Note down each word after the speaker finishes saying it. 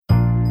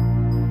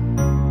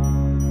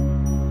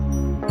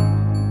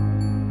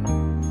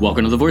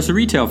Welcome to the Voice of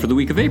Retail for the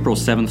week of April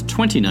 7th,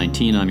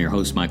 2019. I'm your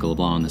host, Michael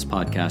LeBlanc. This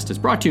podcast is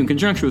brought to you in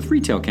conjunction with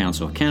Retail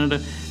Council of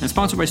Canada and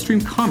sponsored by Stream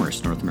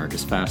Commerce, North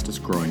America's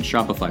fastest growing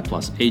Shopify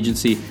Plus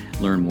agency.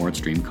 Learn more at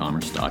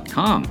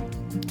streamcommerce.com.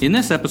 In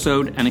this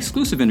episode, an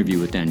exclusive interview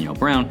with Danielle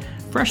Brown,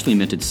 freshly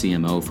minted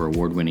CMO for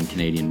award-winning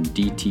Canadian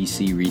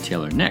DTC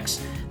retailer Knix.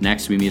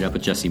 Next, we meet up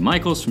with Jesse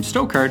Michaels from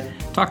Stocard,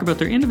 talk about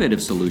their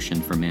innovative solution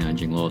for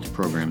managing loyalty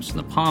programs from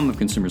the palm of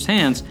consumers'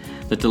 hands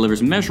that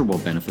delivers measurable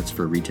benefits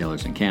for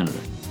retailers in Canada.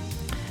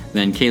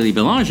 Then Kalie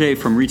Belanger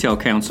from Retail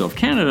Council of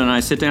Canada and I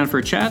sit down for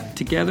a chat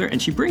together,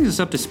 and she brings us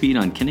up to speed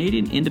on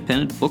Canadian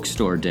Independent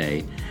Bookstore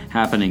Day,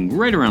 happening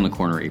right around the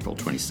corner, April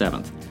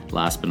 27th.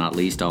 Last but not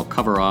least, I'll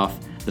cover off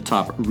the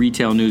top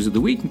retail news of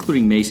the week,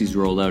 including Macy's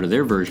rollout of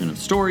their version of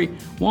Story,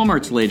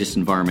 Walmart's latest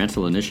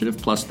environmental initiative,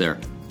 plus their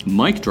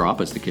mic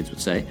drop, as the kids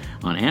would say,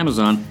 on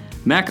Amazon.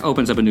 MEC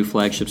opens up a new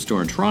flagship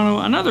store in Toronto,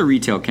 another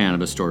retail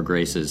cannabis store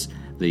graces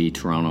the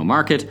Toronto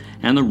market,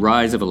 and the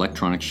rise of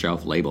electronic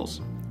shelf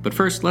labels. But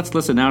first, let's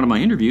listen now to my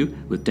interview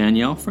with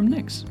Danielle from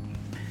Knix.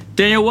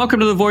 Danielle, welcome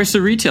to the Voice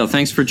of Retail.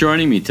 Thanks for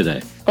joining me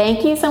today.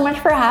 Thank you so much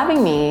for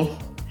having me.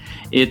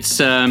 It's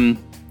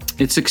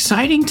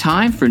exciting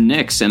time for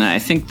Knix, and I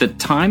think the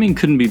timing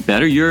couldn't be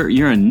better.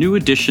 You're a new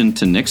addition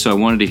to Knix, so I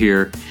wanted to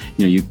hear,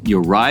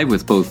 you arrive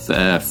with both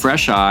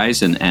fresh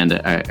eyes and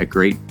a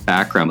great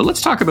background. But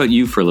let's talk about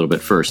you for a little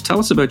bit first. Tell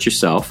us about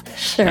yourself,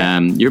 Sure.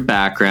 Your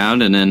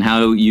background, and then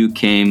how you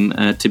came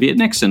to be at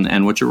Knix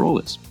and what your role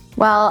is.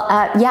 Well,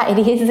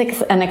 it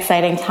is an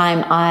exciting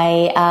time.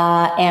 I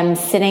am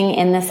sitting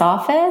in this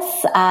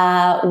office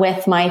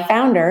with my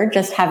founder,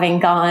 just having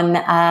gone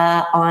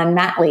on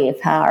mat leave,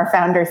 our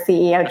founder,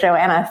 CEO,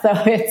 Joanna. So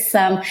it's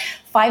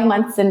 5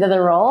 months into the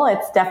role.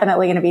 It's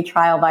definitely going to be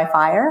trial by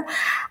fire.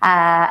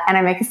 And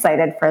I'm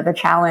excited for the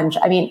challenge.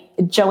 I mean,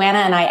 Joanna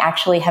and I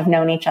actually have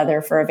known each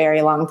other for a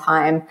very long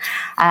time.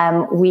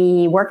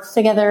 We worked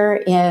together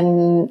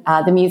in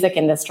the music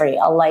industry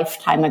a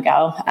lifetime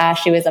ago.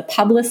 She was a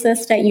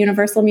publicist at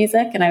Universal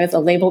Music, and I was a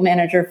label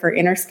manager for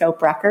Interscope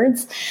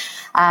Records.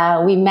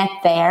 We met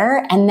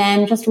there and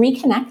then just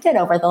reconnected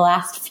over the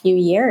last few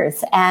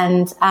years.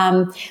 And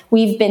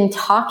we've been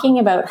talking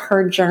about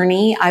her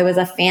journey. I was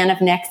a fan of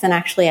Knix and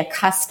actually a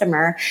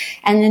customer.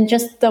 And then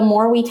just the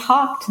more we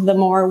talked, the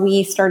more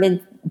we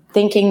started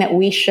thinking that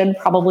we should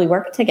probably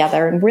work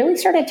together, and really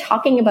started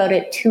talking about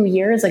it 2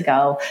 years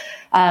ago.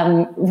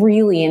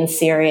 Really in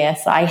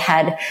serious. I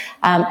had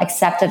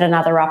accepted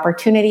another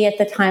opportunity at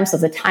the time, so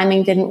the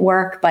timing didn't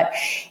work, but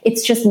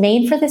it's just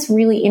made for this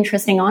really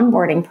interesting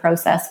onboarding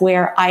process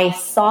where I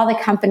saw the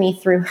company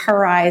through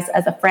her eyes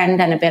as a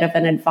friend and a bit of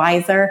an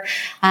advisor.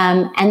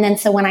 And then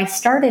so when I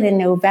started in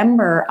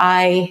November,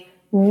 I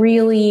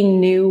really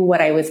knew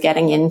what I was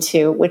getting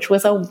into, which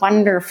was a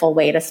wonderful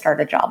way to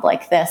start a job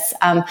like this.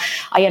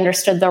 I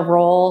understood the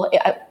role.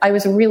 I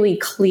was really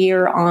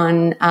clear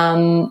on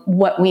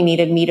what we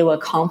needed me to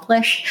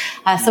accomplish.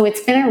 So it's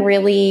been a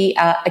really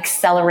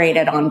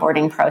accelerated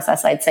onboarding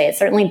process, I'd say. It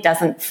certainly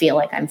doesn't feel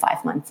like I'm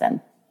 5 months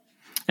in.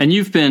 And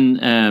you've been,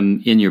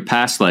 in your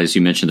past lives,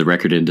 you mentioned the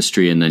record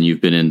industry, and then you've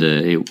been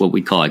into what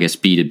we call, I guess,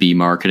 B2B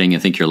marketing. I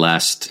think your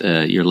last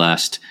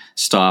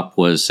stop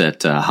was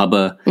at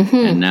Hubba,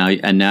 mm-hmm.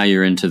 and now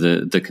you're into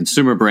the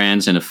consumer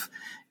brands. And if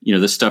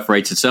this stuff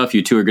writes itself,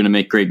 you two are going to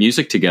make great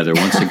music together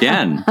once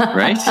again,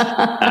 right?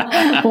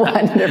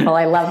 Wonderful.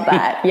 I love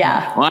that.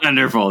 Yeah.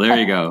 Wonderful. There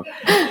you go.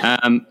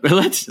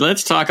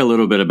 Let's talk a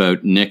little bit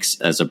about Knix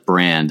as a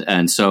brand.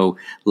 And so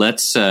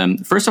let's,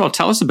 first of all,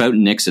 tell us about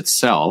Knix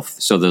itself,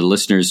 so the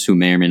listeners who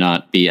may or may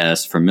not be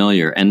as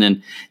familiar, and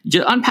then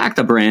just unpack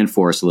the brand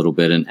for us a little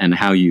bit and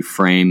how you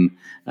frame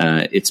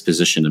its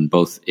position in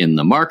both in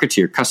the market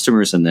to your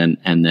customers and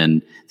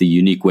then the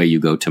unique way you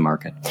go to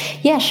market.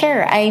 Yeah,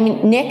 sure. I mean,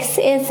 Knix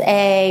is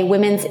a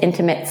women's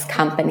intimates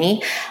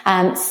company.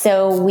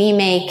 So we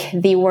make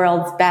the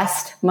world's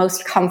best,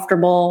 most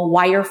comfortable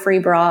wire-free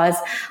bras,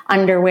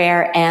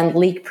 underwear, and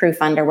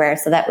leak-proof underwear.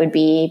 So that would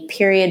be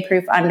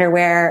period-proof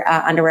underwear,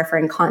 underwear for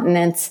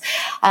incontinence.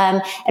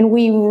 And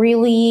we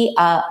really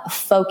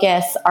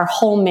focus, our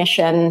whole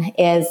mission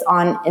is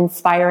on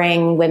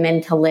inspiring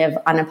women to live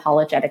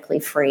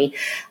unapologetically free.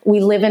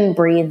 We live and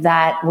breathe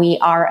that. We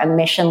are a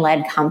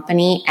mission-led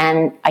company,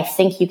 and I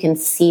think you can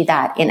see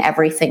that in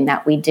everything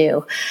that we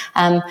do.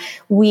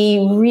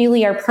 We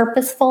really are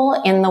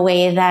purposeful in the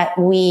way that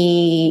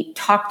we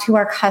talk to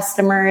our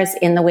customers,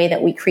 in the way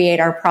that we create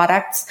our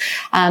products.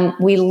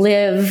 We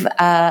live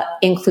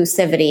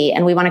inclusivity,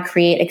 and we want to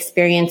create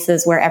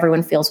experiences where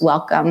everyone feels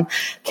welcome.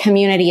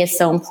 Community is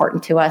so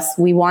important to us.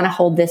 We want to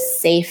hold this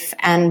safe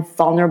and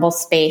vulnerable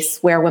space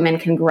where women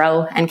can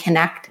grow and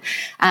connect.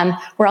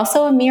 We're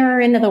also a mirror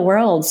into the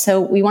world.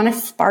 So we want to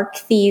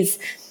spark these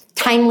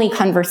timely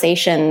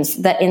conversations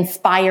that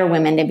inspire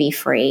women to be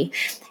free.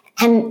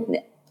 And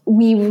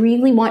we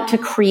really want to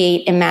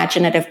create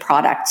imaginative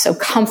products, so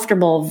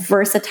comfortable,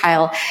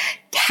 versatile,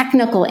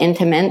 technical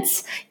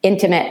intimates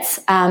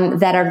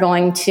that are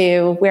going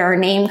to, where our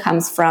name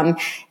comes from,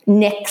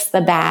 nix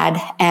the bad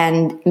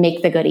and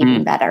make the good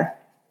even better.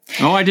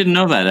 Oh, I didn't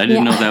know that. I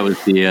didn't know that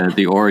was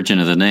the origin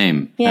of the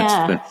name.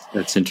 Yeah.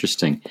 That's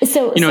interesting.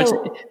 So,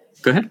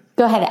 go ahead.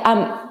 Go ahead.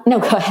 No,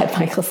 go ahead,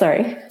 Michael.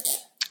 Sorry.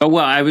 Oh,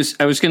 well, I was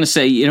going to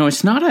say,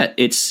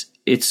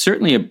 it's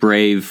certainly a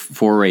brave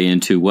foray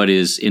into what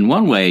is, in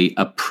one way,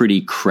 a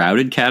pretty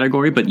crowded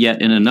category, but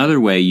yet in another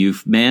way,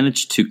 you've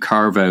managed to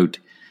carve out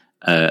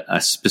a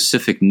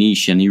specific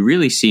niche, and you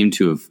really seem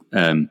to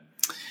have,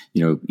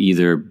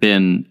 either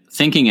been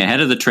thinking ahead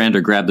of the trend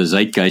or grabbed the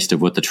zeitgeist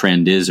of what the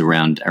trend is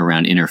around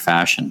inner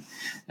fashion.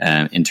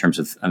 In terms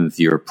of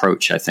your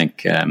approach, I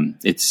think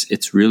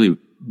it's really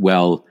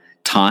well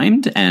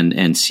timed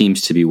and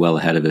seems to be well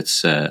ahead of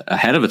its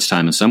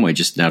time in some way.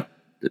 Just now,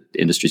 the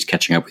industry's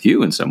catching up with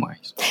you in some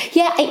ways.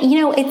 Yeah,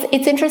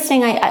 it's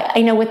interesting.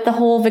 I know with the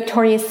whole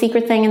Victoria's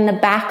Secret thing and the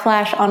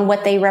backlash on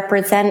what they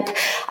represent,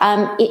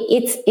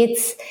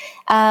 it's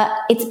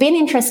been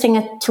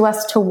interesting to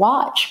us to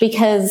watch,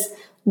 because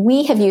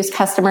we have used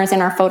customers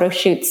in our photo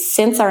shoots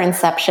since our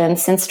inception,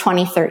 since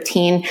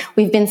 2013.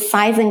 We've been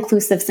size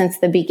inclusive since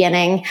the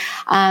beginning.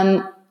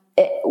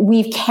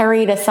 We've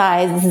carried a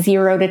size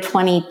 0 to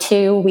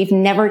 22. We've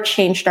never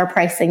changed our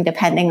pricing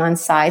depending on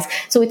size.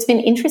 So it's been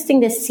interesting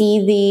to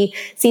see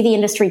the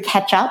industry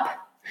catch up,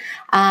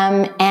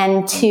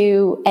 and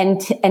to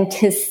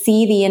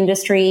see the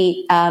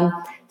industry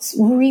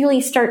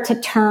really start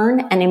to turn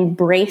and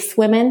embrace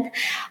women,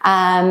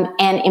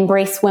 and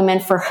embrace women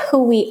for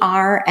who we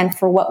are and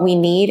for what we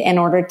need in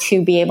order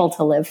to be able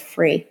to live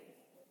free.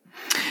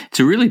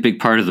 It's a really big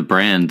part of the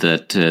brand,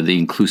 that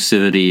the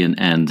inclusivity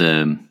and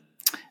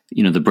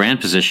the brand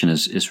position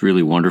is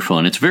really wonderful,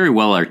 and it's very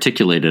well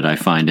articulated, I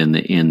find, in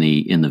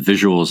the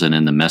visuals and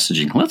in the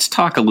messaging. Let's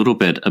talk a little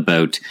bit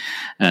about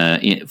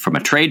from a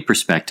trade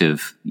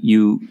perspective.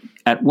 You,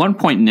 at one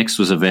point, Knix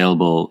was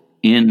available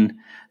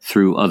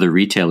through other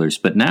retailers,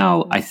 but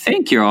now I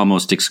think you're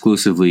almost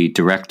exclusively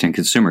direct to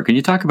consumer. Can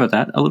you talk about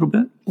that a little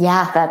bit?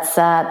 Yeah,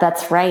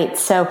 that's right.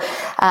 So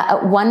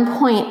at one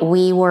point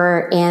we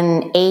were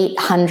in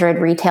 800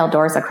 retail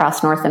doors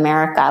across North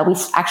America. We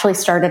actually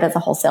started as a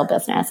wholesale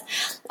business.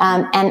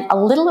 And a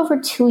little over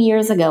 2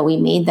 years ago, we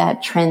made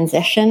that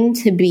transition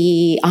to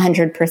be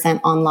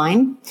 100%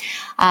 online.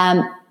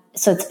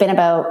 So it's been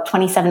about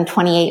 27,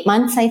 28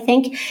 months, I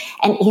think.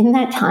 And in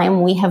that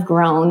time, we have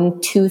grown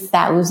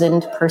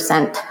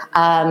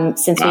 2,000%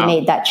 since we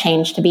made that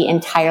change to be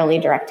entirely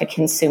direct to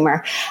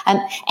consumer.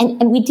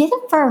 And we did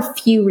it for a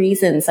few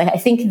reasons. I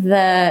think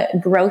the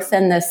growth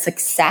and the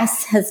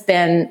success has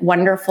been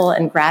wonderful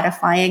and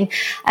gratifying.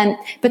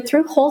 But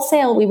through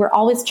wholesale, we were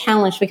always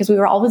challenged because we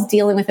were always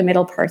dealing with a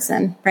middle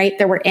person, right?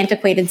 There were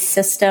antiquated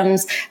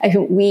systems.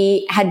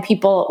 We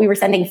were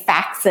sending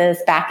faxes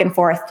back and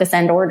forth to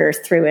send orders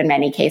through in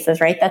many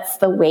cases, right? That's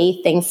the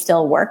way things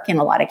still work in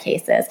a lot of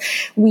cases.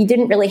 We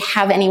didn't really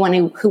have anyone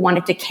who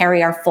wanted to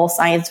carry our full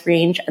size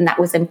range, and that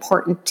was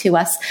important to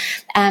us.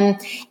 And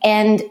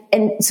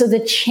so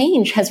the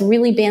change has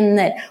really been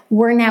that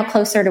we're now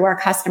closer to our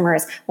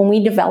customers. When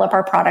we develop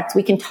our products,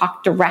 we can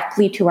talk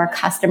directly to our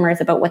customers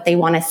about what they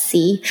want to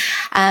see.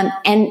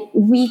 And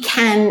we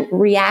can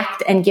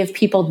react and give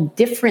people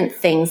different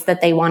things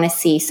that they want to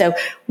see. So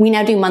we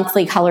now do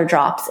monthly color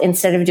drops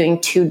instead of doing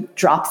 2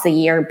 drops a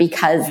year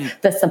because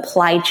the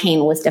supply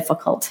chain was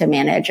difficult to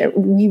manage.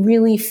 We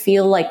really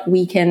feel like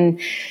we can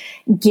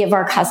give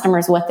our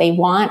customers what they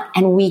want,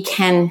 and we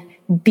can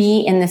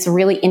be in this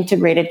really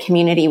integrated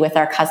community with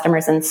our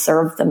customers and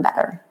serve them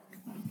better.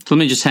 So let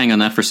me just hang on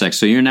that for a sec.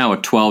 So you're now a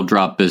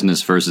 12-drop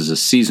business versus a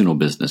seasonal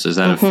business. Is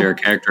that a fair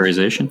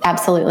characterization?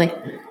 Absolutely.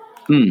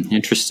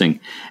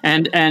 Interesting.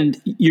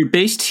 And you're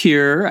based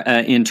here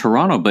in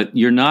Toronto, but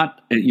you're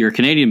a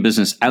Canadian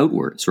business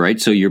outwards, right?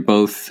 So you're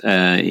both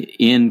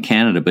in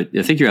Canada, but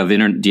I think do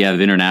you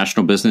have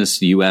international business,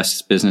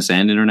 U.S. business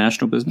and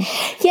international business?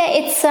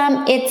 Yeah,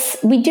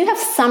 we do have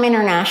some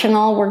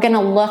international. We're going to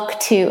look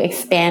to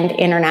expand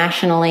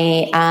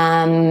internationally,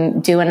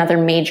 do another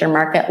major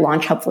market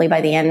launch, hopefully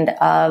by the end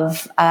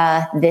of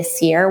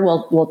this year.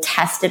 We'll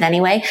test it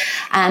anyway.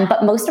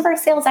 But most of our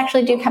sales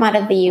actually do come out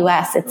of the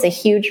U.S. It's a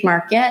huge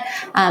market.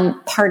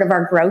 Part of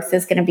our growth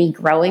is going to be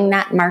growing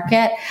that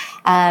market.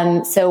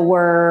 So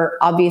we're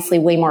obviously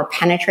way more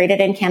penetrated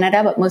in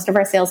Canada, but most of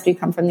our sales do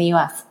come from the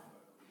U.S.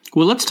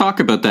 Well, let's talk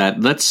about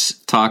that. Let's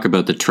talk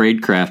about the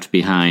tradecraft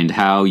behind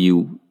how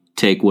you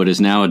take what is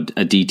now a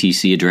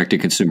DTC, a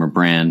direct-to-consumer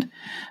brand.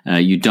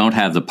 You don't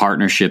have the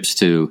partnerships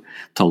to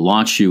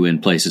launch you in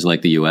places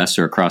like the U.S.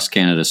 or across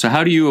Canada. So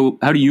how do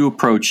you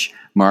approach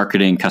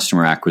marketing,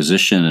 customer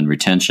acquisition, and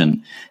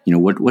retention?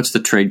 What's the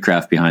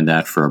tradecraft behind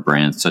that for a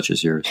brand such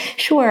as yours?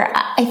 Sure.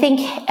 I think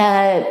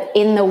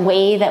in the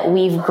way that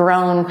we've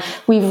grown,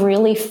 we've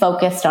really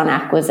focused on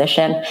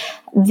acquisition.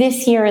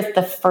 This year is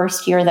the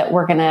first year that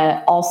we're going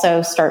to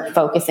also start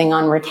focusing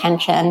on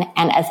retention.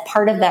 And as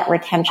part of that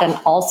retention,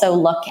 also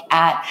look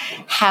at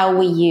how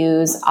we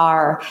use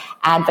our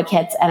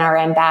advocates and our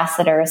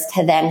ambassadors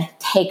to then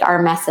take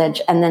our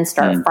message and then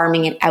start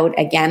farming it out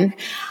again.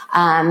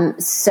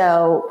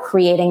 So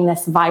creating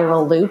this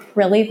viral loop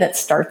really that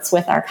starts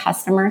with our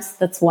customers,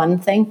 that's one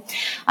thing.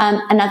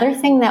 Another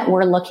thing that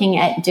we're looking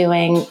at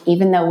doing,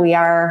 even though we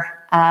are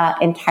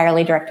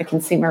entirely direct to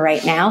consumer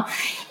right now,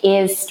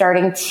 is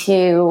starting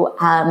to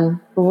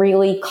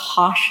really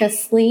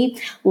cautiously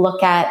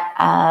look at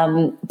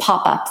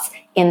pop-ups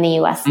in the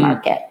US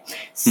market.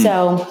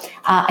 So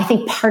I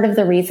think part of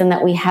the reason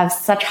that we have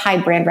such high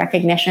brand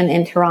recognition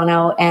in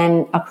Toronto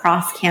and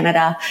across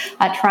Canada,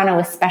 Toronto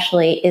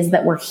especially, is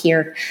that we're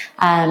here.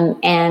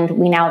 And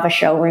we now have a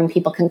showroom.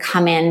 People can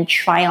come in,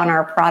 try on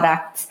our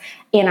products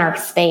in our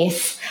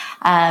space.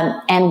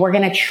 And we're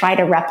going to try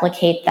to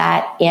replicate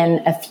that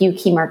in a few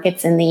key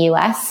markets in the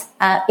US.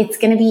 It's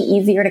going to be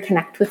easier to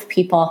connect with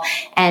people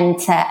and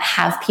to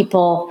have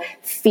people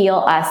feel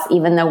us,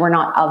 even though we're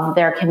not of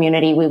their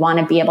community. We want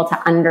to be able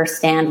to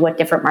understand what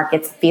different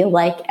markets feel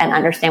like and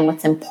understand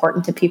what's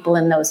important to people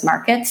in those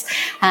markets.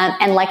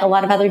 And like a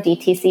lot of other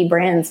DTC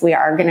brands, we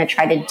are going to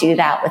try to do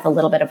that with a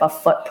little bit of a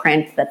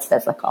footprint that's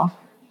physical.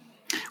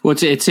 Well,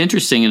 it's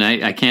interesting, and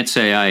I can't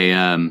say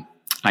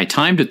I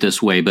timed it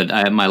this way,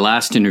 but my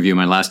last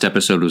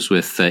episode was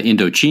with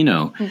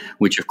Indochino,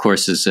 which of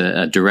course is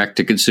a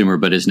direct-to-consumer,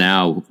 but is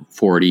now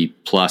 40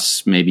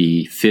 plus,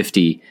 maybe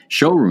 50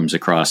 showrooms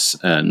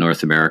across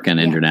North America and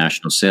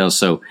international sales.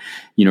 So,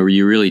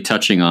 you're really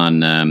touching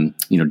on,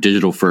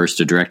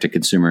 digital-first or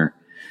direct-to-consumer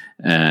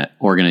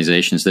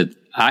organizations that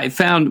I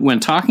found when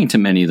talking to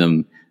many of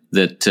them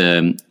that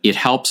it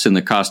helps in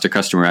the cost of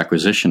customer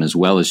acquisition as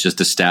well as just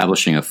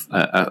establishing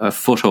a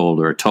foothold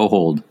or a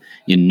toehold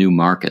in new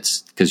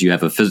markets, because you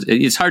have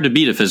it's hard to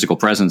beat a physical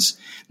presence,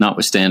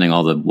 notwithstanding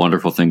all the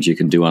wonderful things you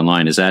can do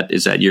online. Is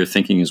that your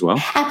thinking as well?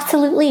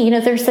 Absolutely.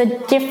 There's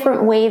a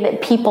different way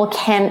that people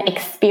can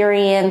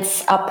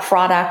experience a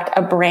product,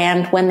 a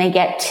brand, when they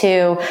get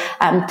to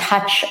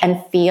touch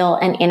and feel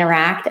and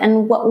interact.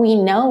 And what we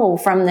know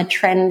from the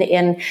trend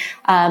in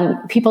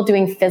people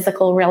doing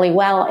physical really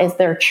well is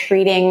they're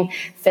treating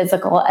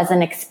physical as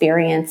an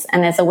experience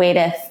and as a way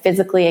to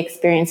physically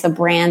experience a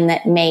brand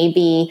that may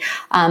be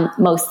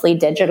mostly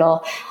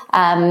digital.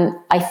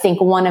 I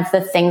think one of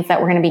the things that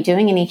we're going to be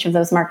doing in each of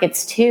those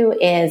markets too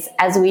is,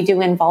 as we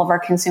do involve our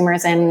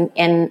consumers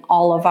in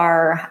all of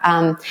our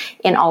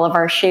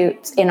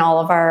shoots, in all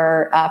of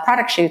our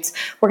product shoots,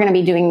 we're going to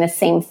be doing the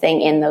same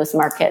thing in those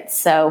markets.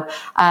 So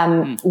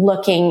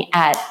looking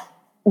at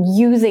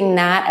using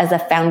that as a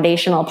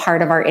foundational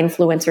part of our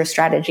influencer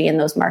strategy in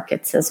those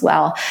markets as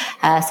well.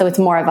 So it's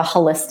more of a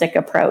holistic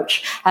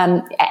approach.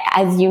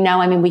 As you know,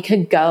 we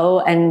could go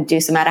and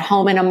do some at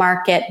home in a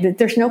market.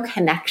 There's no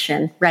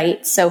connection,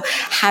 right? So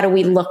how do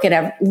we look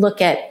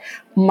at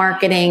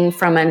marketing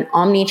from an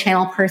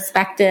omni-channel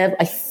perspective?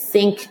 I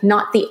think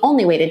not the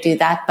only way to do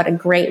that, but a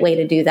great way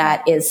to do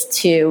that is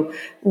to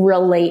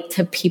relate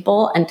to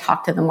people and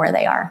talk to them where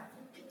they are.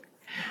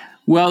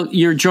 Well,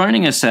 you're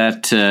joining us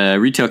at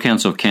Retail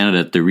Council of Canada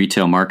at the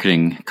Retail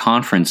Marketing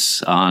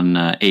Conference on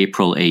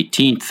April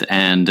 18th.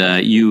 And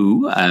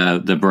you,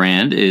 the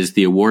brand, is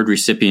the award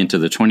recipient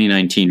of the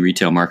 2019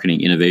 Retail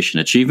Marketing Innovation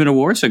Achievement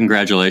Award. So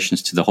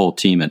congratulations to the whole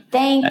team at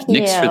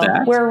Knix for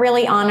that. We're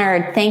really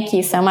honored. Thank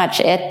you so much.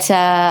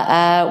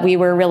 We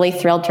were really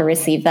thrilled to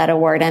receive that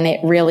award, and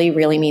it really,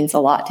 really means a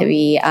lot to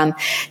be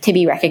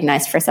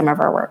recognized for some of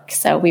our work.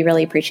 So we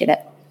really appreciate it.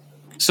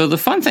 So the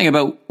fun thing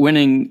about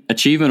winning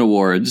achievement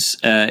awards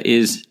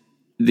is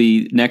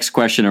the next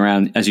question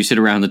around, as you sit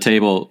around the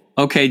table.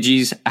 Okay,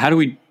 geez, how do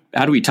we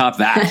top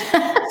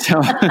that?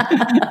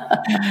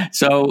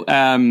 So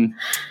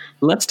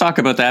let's talk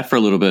about that for a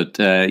little bit.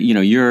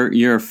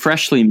 You're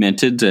freshly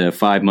minted,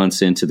 5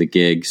 months into the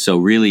gig, so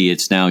really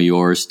it's now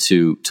yours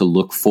to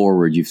look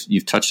forward.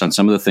 You've touched on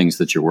some of the things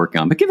that you're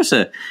working on, but give us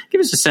a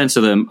sense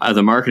of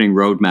the marketing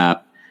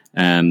roadmap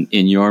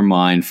in your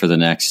mind for the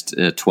next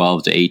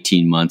 12 to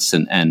 18 months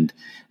and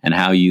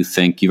how you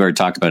think. You've already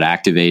talked about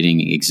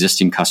activating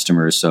existing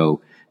customers, so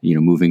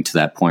moving to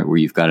that point where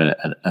you've got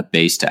a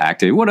base to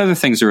activate. What other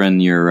things are in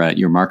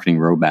your marketing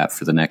roadmap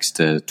for the next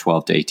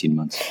 12 to 18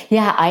 months?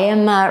 Yeah, I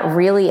am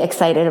really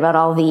excited about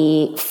all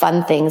the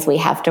fun things we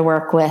have to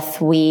work with.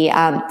 We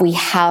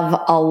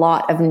have a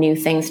lot of new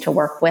things to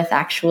work with,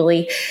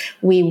 actually.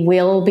 We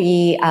will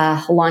be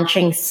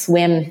launching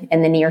Swim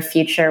in the near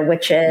future,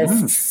 which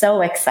is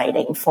so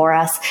exciting for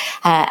us.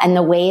 And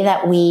the way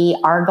that we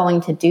are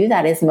going to do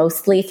that is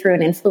mostly through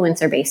an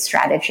influencer-based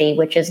strategy,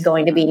 which is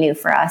going to be new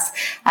for us.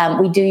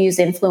 We do use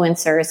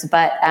influencers,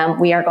 but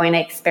we are going to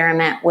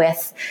experiment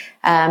with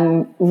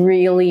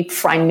really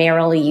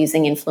primarily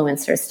using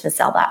influencers to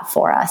sell that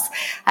for us.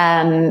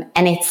 And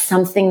it's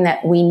something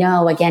that we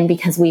know, again,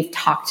 because we've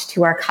talked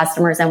to our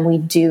customers and we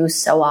do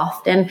so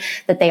often,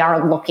 that they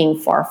are looking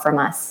for from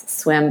us,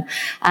 Swim.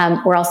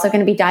 We're also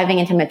going to be diving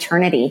into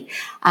maternity.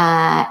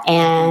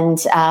 And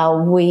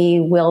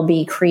we will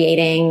be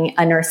creating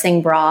a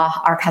nursing bra.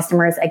 Our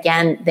customers,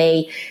 again,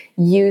 they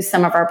use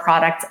some of our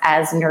products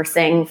as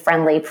nursing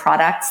friendly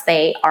products.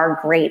 They are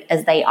great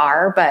as they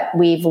are, but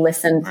we've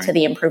listened to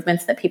the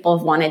improvements that people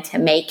have wanted to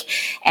make.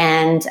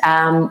 And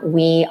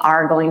we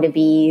are going to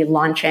be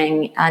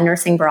launching a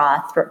nursing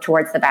bra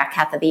towards the back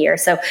half of the year.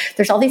 So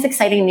there's all these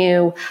exciting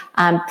new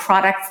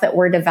products that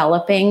we're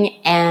developing,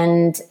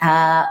 and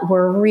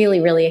we're really,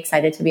 really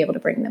excited to be able to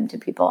bring them to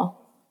people.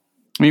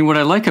 I mean, what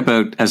I like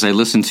about, as I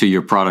listen to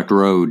your product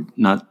road,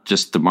 not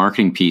just the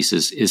marketing piece,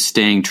 is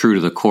staying true to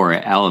the core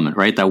element,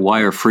 right? That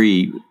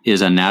wire-free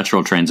is a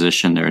natural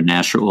transition or a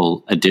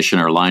natural addition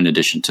or line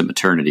addition to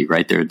maternity,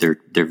 right?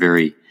 They're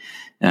very,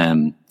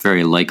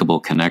 very likable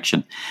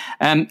connection.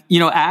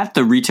 At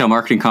the retail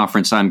marketing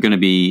conference, I'm going to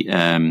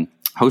be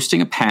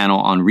hosting a panel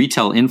on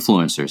retail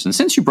influencers. And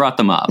since you brought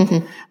them up,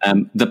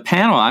 the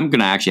panel, I'm going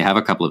to actually have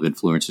a couple of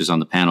influencers on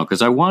the panel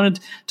because I wanted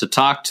to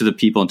talk to the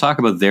people and talk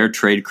about their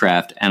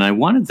tradecraft. And I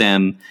wanted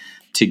them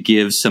to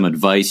give some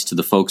advice to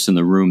the folks in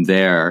the room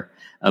there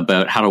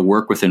about how to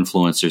work with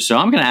influencers. So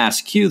I'm going to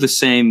ask you the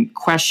same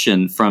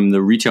question from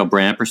the retail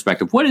brand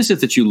perspective. What is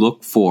it that you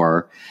look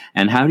for,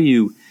 and how do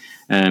you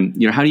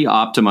how do you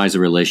optimize a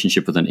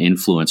relationship with an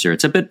influencer?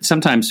 It's a bit,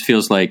 sometimes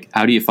feels like,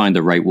 how do you find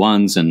the right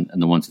ones and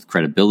the ones with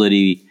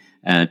credibility?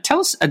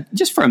 Tell us,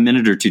 just for a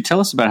minute or two, tell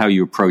us about how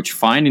you approach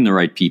finding the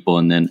right people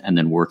and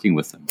then working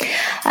with them.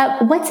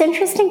 What's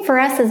interesting for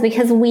us is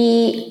because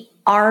we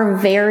are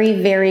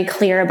very, very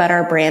clear about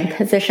our brand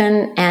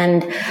position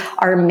and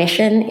our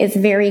mission is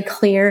very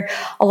clear.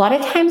 A lot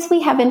of times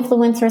we have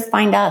influencers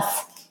find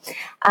us.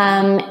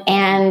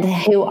 And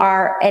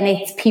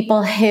it's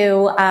people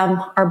who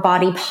are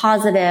body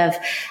positive,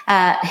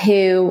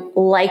 who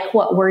like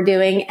what we're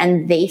doing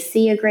and they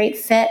see a great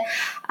fit.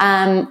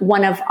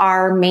 One of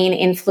our main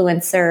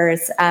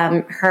influencers,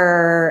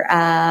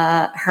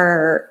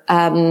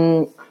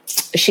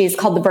 she's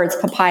called The Bird's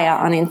Papaya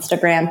on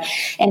Instagram,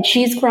 and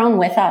she's grown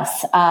with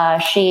us.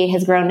 She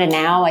has grown to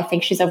now, I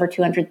think she's over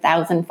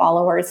 200,000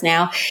 followers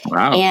now.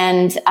 Wow.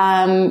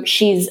 And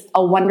she's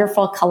a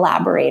wonderful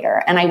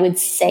collaborator. And I would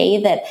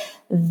say that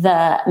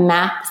the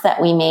map that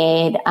we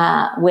made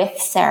with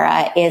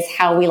Sarah is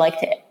how we like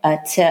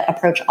to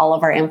approach all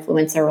of our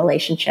influencer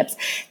relationships.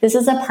 This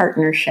is a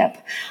partnership.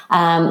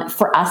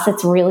 For us,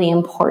 it's really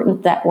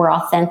important that we're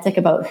authentic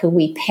about who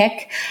we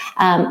pick,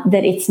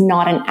 that it's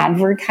not an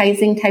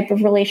advertising type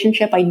of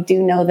relationship. I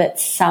do know that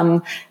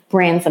some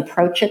brands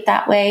approach it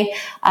that way.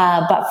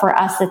 But for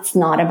us, it's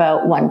not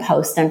about one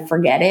post and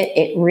forget it.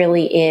 It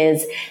really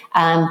is,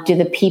 do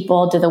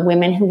the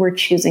women who we're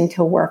choosing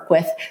to work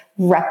with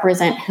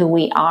represent who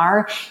we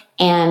are?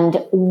 And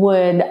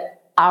would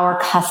our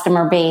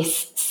customer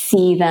base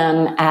see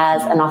them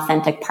as an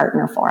authentic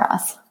partner for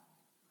us?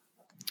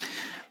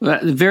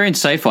 Very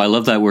insightful. I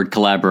love that word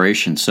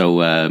collaboration. So,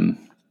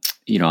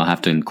 I'll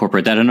have to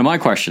incorporate that into my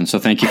question. So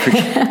thank you for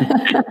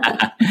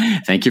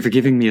thank you for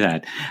giving me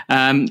that.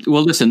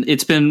 Well, listen,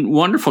 it's been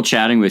wonderful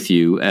chatting with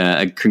you.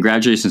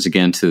 Congratulations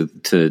again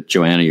to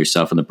Joanna,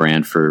 yourself, and the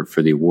brand for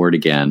the award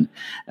again.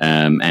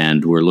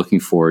 And we're looking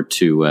forward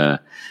to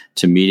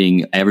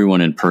meeting everyone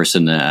in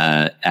person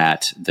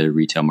at the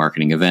retail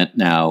marketing event.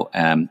 Now,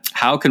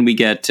 how can we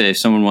if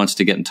someone wants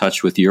to get in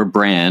touch with your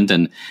brand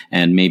and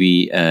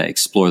maybe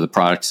explore the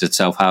products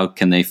itself, how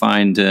can they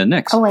find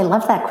Knix? Oh, I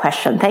love that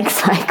question.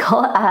 Thanks,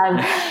 Michael.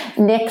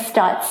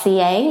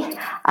 Knix.ca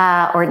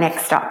or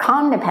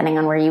Knix.com, depending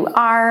on where you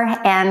are.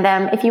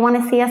 And if you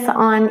want to see us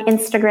on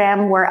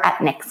Instagram, we're at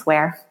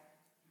Knixwear.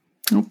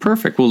 Oh,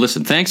 perfect. Well,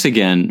 listen, thanks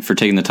again for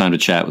taking the time to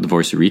chat with the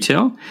Voice of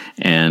Retail,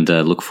 and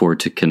look forward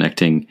to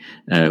connecting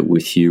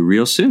with you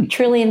real soon.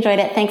 Truly enjoyed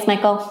it. Thanks,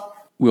 Michael.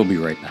 We'll be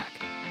right back.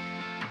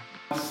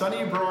 Sunny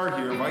Brar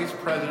here, Vice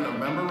President of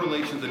Member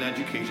Relations and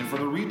Education for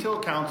the Retail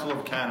Council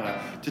of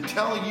Canada, to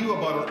tell you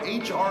about our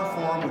HR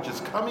Forum, which is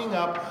coming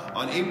up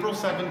on April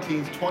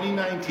 17th,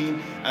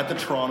 2019 at the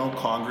Toronto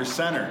Congress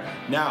Centre.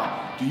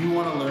 Now, do you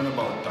want to learn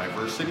about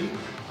diversity,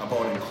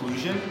 about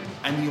inclusion,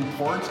 and the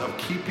importance of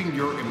keeping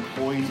your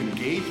employees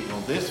engaged?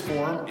 Well, this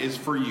forum is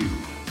for you.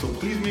 So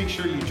please make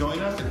sure you join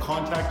us and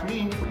contact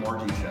me for more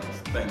details.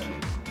 Thank you.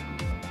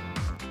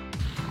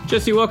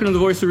 Jesse, welcome to the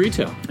Voice of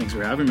Retail. Thanks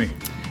for having me.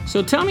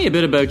 So tell me a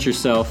bit about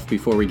yourself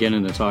before we get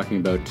into talking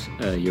about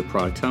your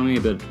product. Tell me a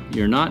bit,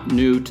 you're not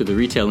new to the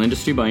retail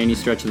industry by any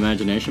stretch of the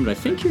imagination, but I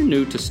think you're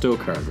new to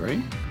Stocard,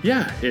 right?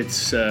 Yeah,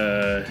 it's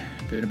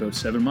been about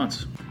 7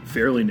 months.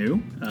 Fairly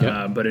new,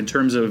 but in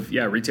terms of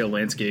retail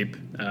landscape,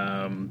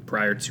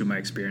 prior to my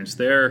experience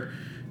there,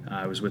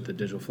 I was with the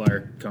digital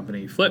flyer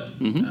company Flip.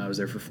 I was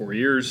there for 4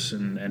 years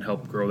and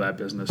helped grow that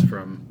business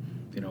from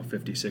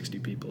 50, 60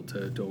 people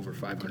to over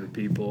 500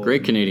 people.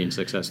 Great Canadian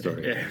success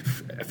story.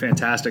 A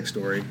fantastic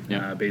story,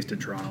 based in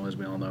Toronto, as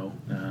we all know.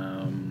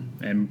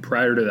 And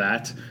prior to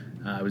that,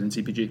 I was in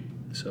CPG,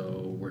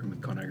 so working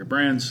with Conagra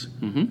Brands.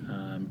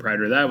 Prior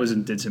to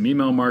that, did some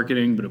email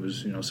marketing, but it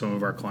was some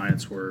of our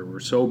clients were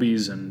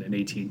Sobeys and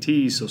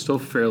AT&T, so still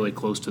fairly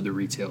close to the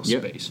retail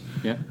space.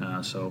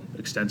 So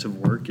extensive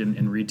work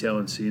in retail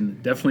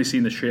and definitely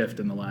seen the shift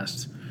in the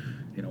last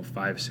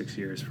 5-6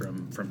 years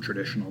from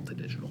traditional to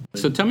digital.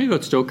 So tell me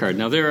about Stocard.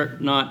 Now, they're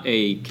not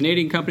a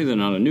Canadian company. They're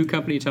not a new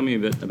company. Tell me a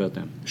bit about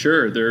them.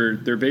 Sure.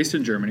 They're based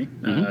in Germany.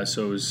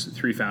 So it was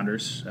 3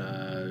 founders.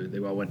 They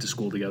all went to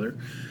school together.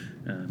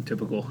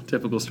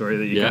 Typical story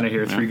that you kind of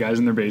hear, 3 guys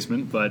in their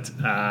basement. But,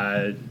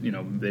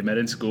 they met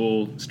in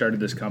school, started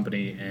this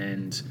company,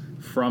 and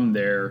from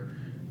there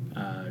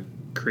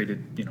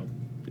created,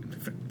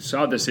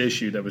 saw this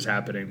issue that was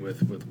happening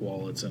with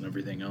wallets and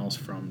everything else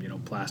from,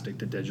 plastic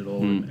to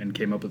digital and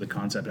came up with a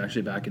concept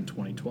actually back in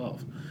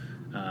 2012.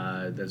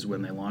 That's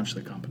when they launched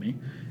the company.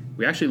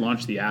 We actually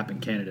launched the app in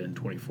Canada in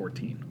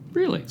 2014.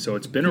 Really? So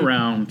it's been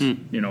around,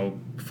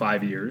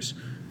 5 years.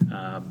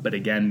 But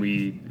again,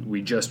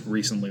 we just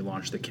recently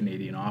launched the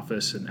Canadian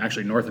office, and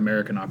actually North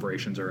American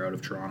operations are out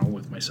of Toronto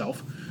with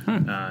myself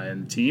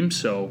and the team.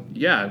 So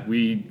yeah,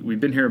 we've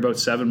been here about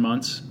 7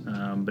 months,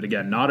 but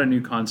again, not a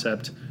new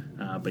concept,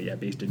 but yeah,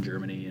 based in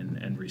Germany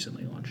and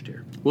recently launched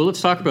here. Well,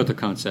 let's talk about the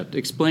concept.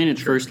 Explain it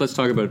first. Let's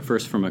talk about it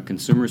first from a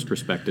consumer's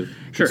perspective.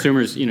 Sure.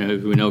 Consumers, we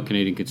know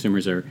Canadian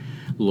consumers are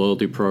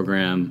loyalty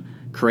program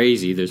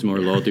crazy. There's more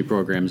loyalty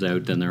programs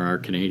out than there are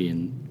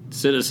Canadian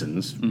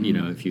citizens,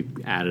 if you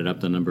added up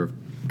the number of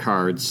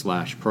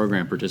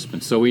cards/program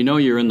participants. So we know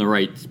you're in the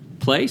right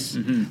place,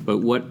 but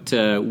what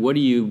do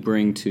you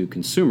bring to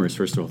consumers,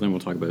 first of all? Then we'll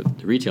talk about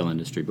the retail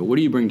industry, but what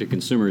do you bring to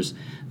consumers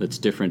that's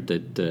different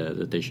that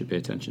they should pay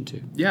attention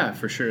to? Yeah,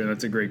 for sure.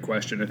 That's a great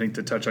question. I think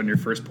to touch on your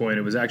first point,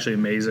 it was actually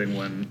amazing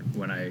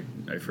when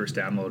I first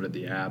downloaded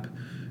the app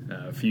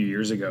a few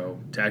years ago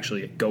to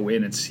actually go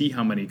in and see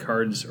how many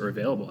cards are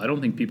available. I don't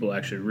think people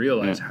actually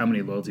realize how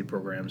many loyalty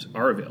programs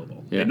are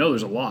available. They know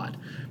there's a lot,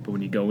 but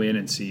when you go in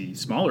and see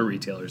smaller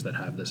retailers that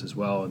have this as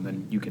well, and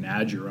then you can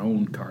add your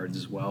own cards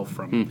as well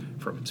from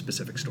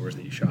specific stores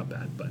that you shop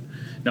at. But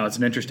no, it's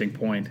an interesting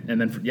point.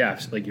 And then,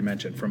 like you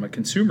mentioned, from a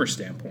consumer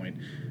standpoint,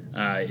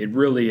 it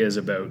really is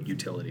about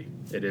utility.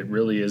 It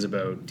really is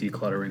about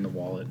decluttering the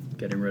wallet,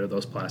 getting rid of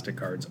those plastic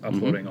cards,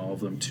 uploading all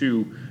of them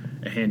to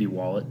a handy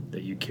wallet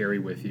that you carry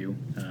with you.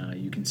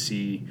 You can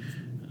see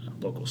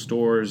local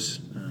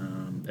stores,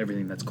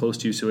 everything that's close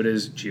to you. So it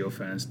is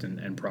geofenced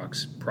and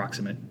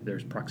proximate.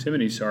 There's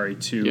proximity,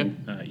 to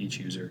each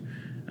user.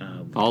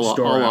 All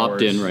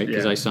opt in, right?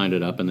 Because I signed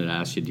it up and it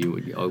asked you,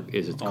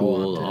 is it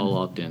cool? All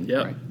opt in.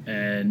 Yeah, right.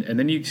 And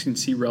then you can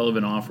see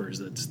relevant offers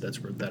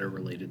that are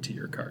related to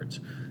your cards,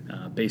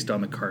 based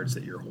on the cards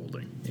that you're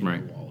holding in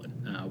your wallet,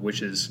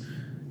 which is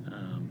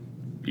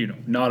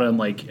not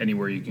unlike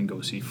anywhere you can go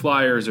see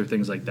flyers or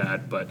things like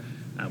that, but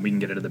we can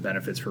get into the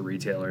benefits for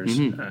retailers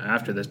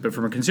after this. But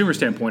from a consumer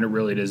standpoint,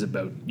 it is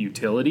about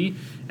utility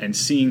and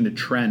seeing the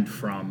trend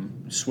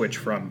switch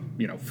from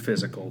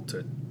physical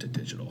to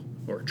digital,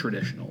 or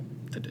traditional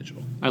to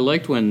digital. I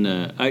liked when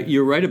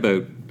you're right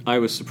about. I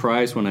was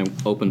surprised when I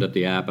opened up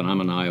the app, and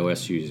I'm an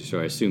iOS user, so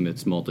I assume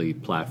it's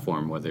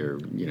multi-platform, whether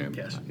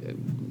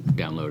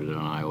downloaded it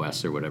on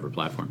iOS or whatever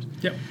platforms.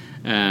 Yep.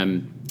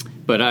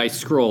 But I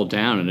scrolled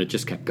down, and it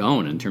just kept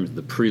going in terms of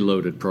the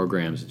preloaded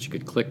programs that you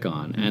could click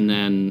on. And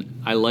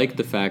then I liked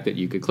the fact that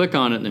you could click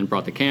on it and then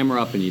brought the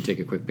camera up and you take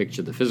a quick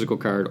picture of the physical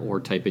card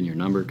or type in your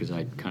number, because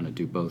I kind of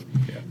do both.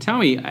 Yeah. Tell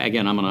me,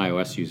 again, I'm an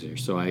iOS user,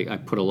 so I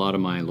put a lot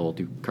of my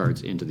loyalty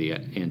cards into the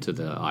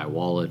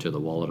iWallet or the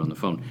wallet on the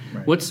phone.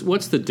 Right.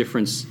 What's the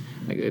difference?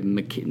 I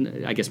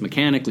guess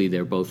mechanically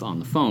they're both on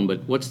the phone,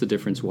 but what's the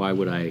difference? Why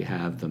would I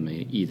have them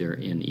either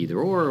in either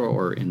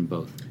or in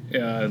both?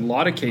 A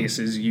lot of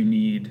cases you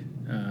need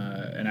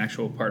an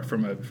actual part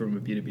from a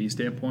B2B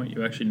standpoint.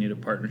 You actually need a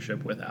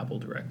partnership with Apple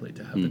directly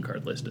to have the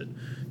card listed.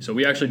 So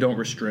we actually don't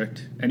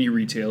restrict any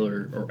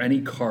retailer or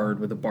any card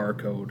with a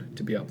barcode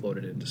to be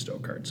uploaded into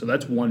Stocard. So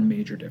that's one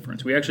major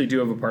difference. We actually do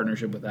have a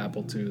partnership with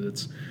Apple too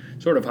that's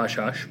sort of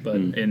hush-hush, but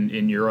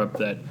in Europe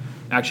that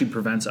actually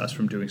prevents us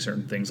from doing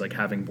certain things like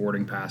having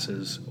boarding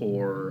passes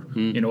or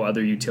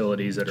other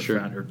utilities that are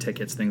found, or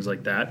tickets, things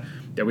like that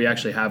we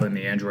actually have in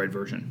the Android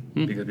version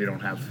because we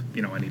don't have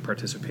any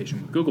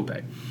participation with Google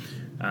Pay.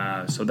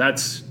 So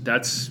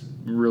that's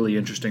really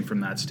interesting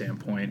from that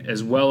standpoint,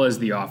 as well as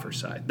the offer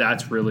side.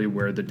 That's really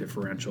where the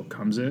differential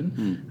comes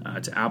in.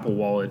 To Apple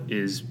Wallet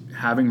is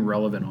having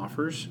relevant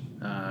offers,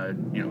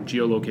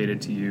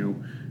 geolocated to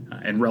you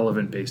and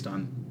relevant based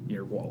on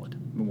your wallet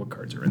and what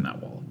cards are in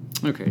that wallet.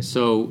 Okay,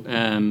 so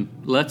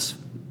let's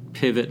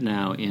pivot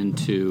now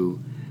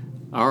into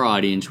our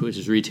audience, which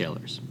is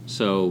retailers.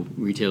 So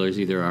retailers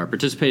either are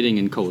participating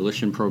in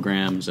coalition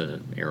programs,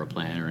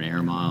 Aeroplan or an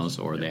Air Miles,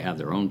 or they have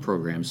their own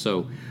programs.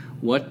 So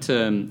what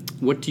do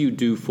you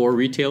do for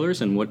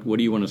retailers, and what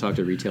do you want to talk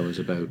to retailers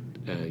about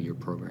your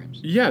programs?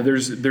 Yeah,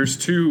 there's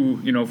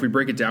two, if we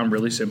break it down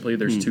really simply,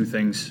 there's two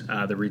things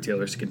that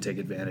retailers can take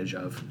advantage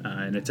of.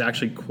 And it's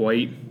actually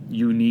quite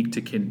unique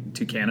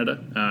to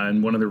Canada.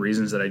 And one of the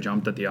reasons that I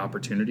jumped at the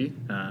opportunity,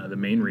 the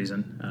main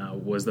reason,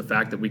 was the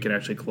fact that we could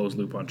actually close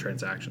loop on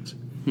transactions,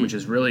 which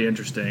is really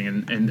interesting.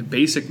 And the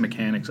basic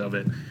mechanics of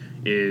it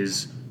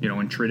is,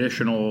 in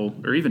traditional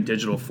or even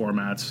digital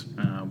formats,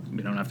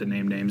 we don't have to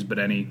name names, but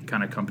any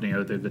kind of company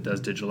out there that does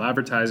digital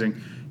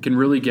advertising can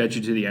really get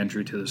you to the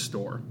entry to the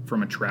store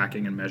from a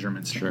tracking and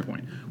measurement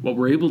standpoint. Sure. What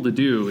we're able to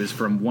do is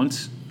from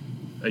once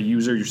a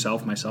user,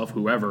 yourself, myself,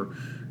 whoever,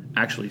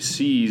 actually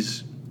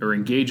sees or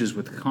engages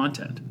with the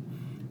content,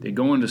 they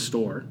go into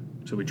store,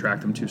 so we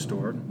track them to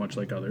store, much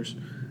like others,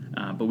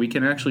 but we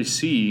can actually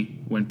see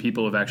when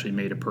people have actually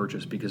made a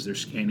purchase because they're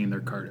scanning their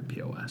card at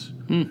POS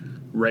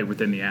right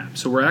within the app.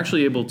 So we're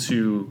actually able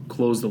to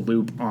close the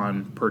loop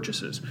on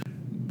purchases.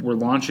 We're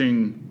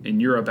launching in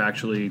Europe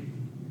actually,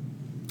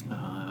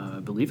 I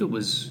believe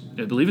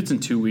it's in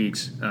 2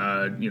 weeks,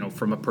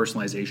 from a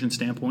personalization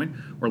standpoint,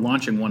 we're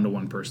launching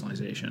one-to-one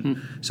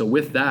personalization. So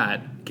with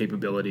that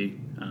capability,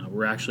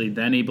 we're actually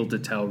then able to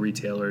tell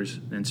retailers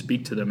and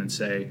speak to them and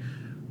say,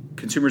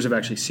 consumers have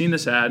actually seen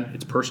this ad,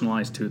 it's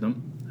personalized to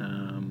them,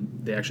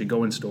 they actually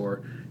go in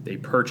store, they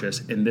purchase,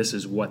 and this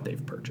is what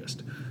they've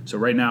purchased. So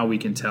right now we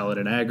can tell at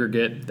an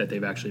aggregate that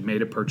they've actually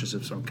made a purchase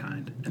of some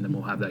kind, and then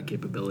we'll have that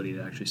capability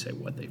to actually say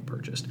what they've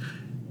purchased.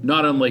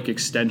 Not unlike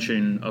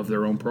extension of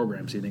their own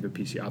programs. You think of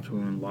PC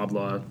Optimum and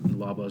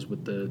Loblaws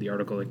with the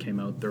article that came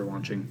out, they're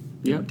launching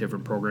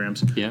different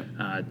programs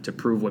to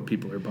prove what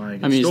people are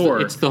buying in store.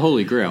 It's the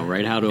holy grail,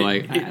 right? How do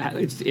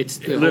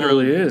it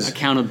literally is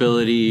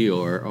accountability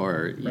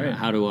or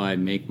how do I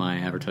make my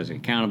advertising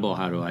accountable?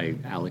 How do I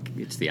allocate?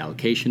 It's the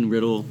allocation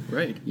riddle,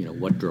 right?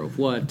 What drove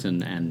what,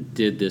 and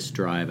did this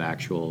drive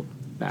actual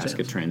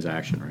basket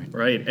transaction, right?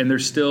 Right, and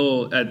there's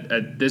still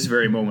at this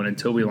very moment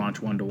until we launch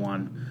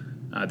one-to-one.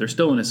 There's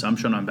still an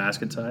assumption on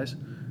basket size,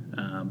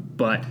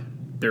 but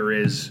there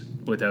is,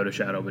 without a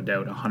shadow of a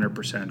doubt,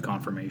 100%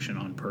 confirmation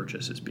on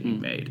purchases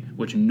being made,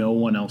 which no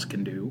one else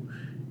can do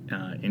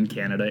in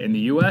Canada. In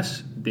the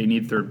U.S., they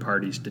need third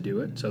parties to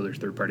do it, so there's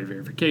third-party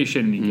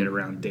verification, and you get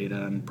around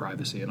data and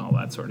privacy and all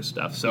that sort of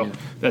stuff. So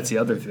that's the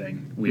other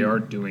thing. We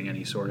aren't doing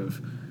any sort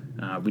of,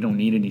 we don't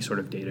need any sort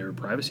of data or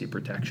privacy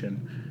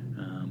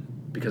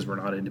protection because we're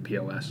not into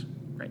POS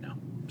right now.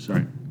 So.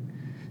 Right.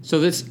 So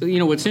that's,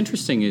 what's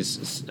interesting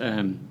is,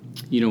 when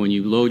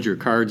you load your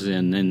cards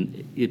in,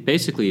 then it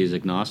basically is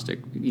agnostic,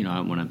 when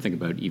I'm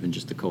thinking about even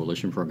just the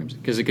coalition programs,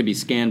 because it could be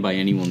scanned by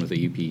anyone with a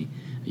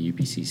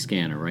UPC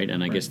scanner, right?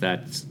 And I guess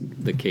that's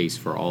the case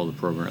for all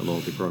the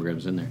loyalty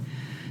programs in there.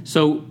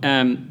 So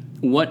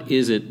what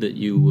is it that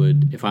you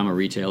would, if I'm a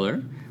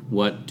retailer,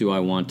 what do I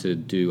want to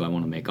do? I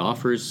want to make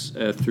offers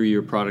through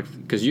your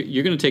product, because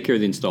you're going to take care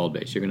of the installed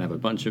base. You're going to have a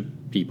bunch of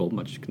people,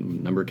 much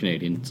number of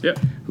Canadians,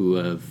 who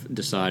have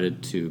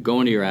decided to go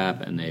into your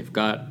app, and they've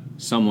got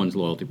someone's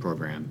loyalty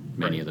program,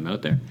 many of them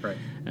out there. Right.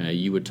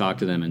 You would talk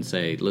to them and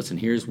say, listen,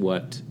 here's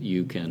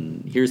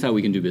how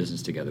we can do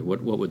business together.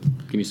 What would,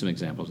 give me some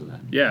examples of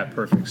that. Yeah,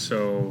 perfect.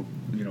 So,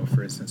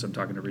 for instance, I'm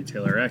talking to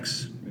retailer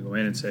X. We go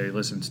in and say,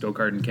 listen,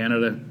 Stocard in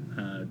Canada,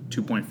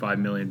 2.5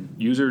 million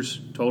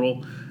users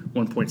total.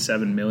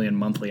 1.7 million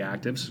monthly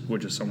actives,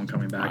 which is someone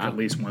coming back at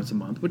least once a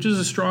month, which is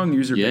a strong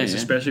user base,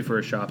 especially for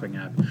a shopping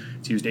app.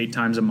 It's used 8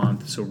 times a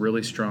month, so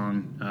really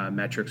strong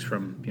metrics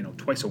from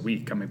twice a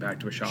week coming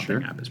back to a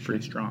shopping app is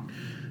pretty strong.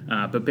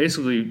 But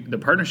basically, the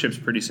partnership's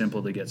pretty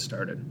simple to get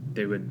started.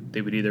 They would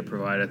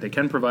either they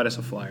can provide us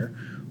a flyer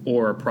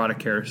or a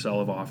product carousel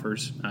of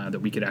offers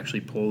that we could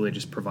actually pull. They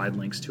just provide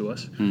links to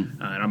us.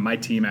 And my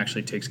team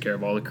actually takes care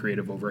of all the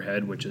creative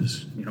overhead, which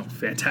is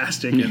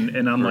fantastic.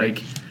 And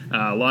unlike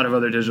a lot of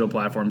other digital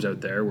platforms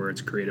out there where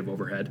it's creative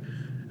overhead,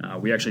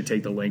 we actually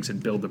take the links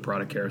and build the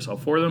product carousel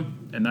for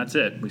them, and that's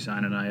it. We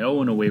sign an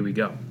IO and away we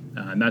go.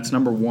 And that's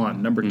number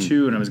one. Number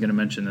two, and I was going to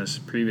mention this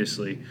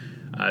previously,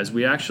 is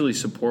we actually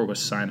support with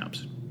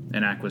signups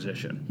and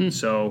acquisition.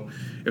 So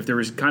if there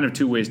was kind of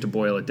 2 ways to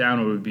boil it down,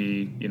 it would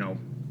be,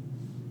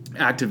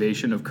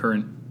 activation of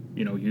current,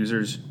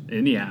 users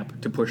in the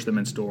app to push them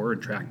in store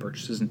and track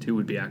purchases, and 2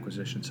 would be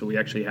acquisition. So we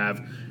actually have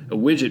a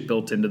widget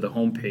built into the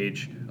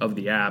homepage of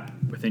the app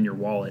within your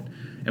wallet,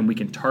 and we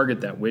can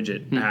target that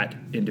widget at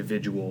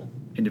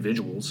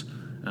individuals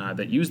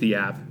that use the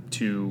app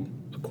to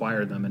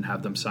acquire them and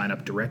have them sign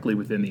up directly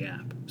within the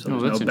app. So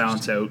there's no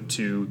bounce out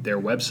to their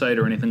website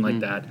or anything like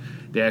that.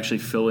 They actually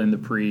fill in the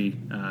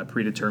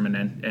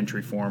predetermined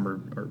entry form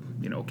or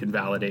can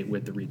validate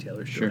with the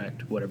retailer's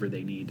direct whatever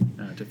they need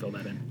to fill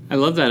that in. I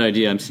love that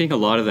idea. I'm seeing a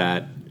lot of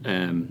that.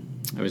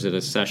 I was at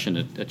a session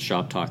at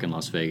Shop Talk in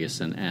Las Vegas,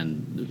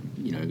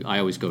 and I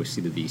always go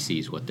see the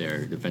VCs,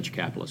 the venture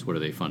capitalists, what are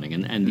they funding,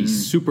 and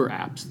these super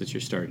apps that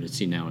you're starting to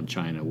see now in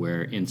China,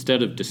 where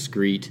instead of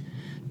discrete,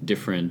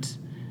 different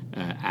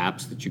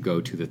apps that you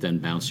go to that then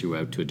bounce you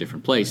out to a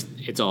different place,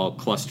 it's all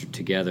clustered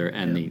together,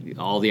 and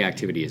all the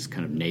activity is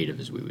kind of native,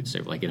 as we would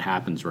say, like it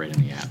happens right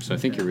in the app. So I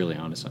think you're really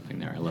onto something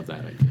there. I love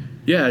that idea.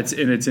 Yeah, it's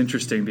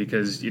interesting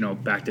because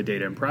back to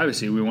data and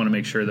privacy, we want to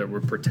make sure that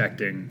we're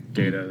protecting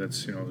data.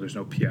 That's there's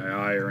no PII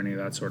or any of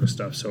that sort of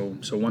stuff. So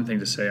one thing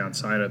to say on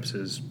signups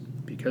is,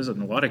 because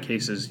in a lot of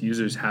cases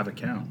users have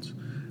accounts,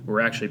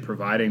 we're actually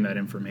providing that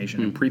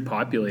information and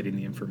pre-populating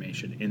the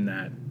information in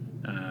that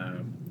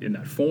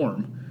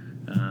form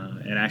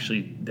and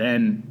actually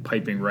then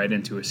piping right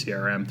into a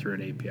CRM through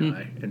an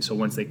API. And so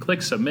once they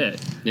click submit,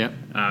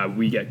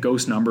 we get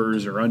ghost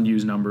numbers or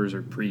unused numbers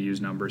or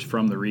pre-used numbers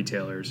from the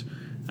retailers,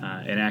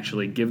 and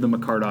actually give them a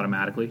card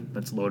automatically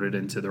that's loaded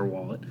into their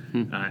wallet,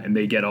 and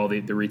they get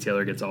the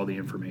retailer gets all the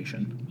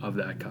information of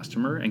that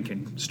customer and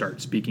can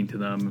start speaking to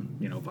them,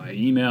 via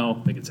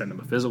email. They can send them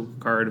a physical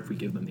card if we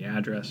give them the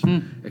address,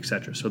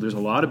 etc. So there's a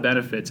lot of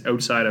benefits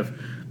outside of,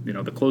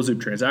 the closed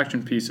loop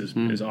transaction piece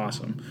is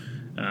awesome,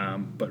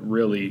 but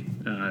really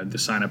the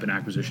sign up and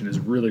acquisition is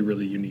really,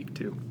 really unique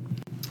too.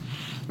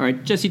 All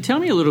right, Jesse, tell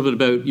me a little bit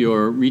about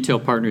your retail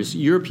partners,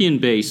 European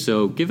based.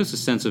 So give us a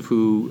sense of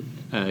who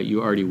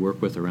you already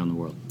work with around the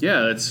world.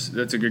 Yeah,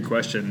 that's a good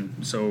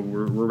question. So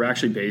we're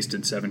actually based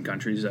in 7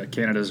 countries.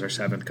 Canada's our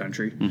 7th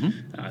country.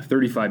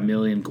 35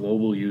 million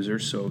global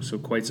users, so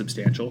quite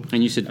substantial.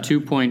 And you said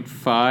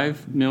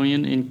 2.5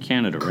 million in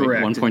Canada, right?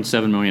 Correct.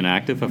 1.7 million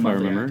active, if I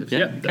remember.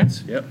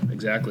 Active.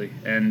 Exactly.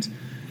 And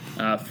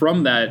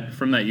from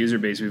that user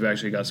base, we've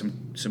actually got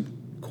some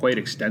quite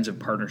extensive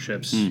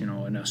partnerships,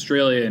 in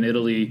Australia and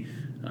Italy,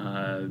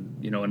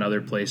 and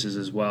other places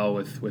as well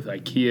with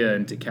IKEA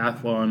and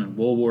Decathlon and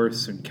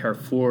Woolworths and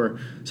Carrefour,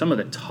 some of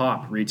the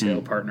top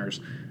retail partners.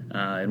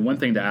 And one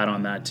thing to add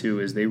on that too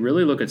is they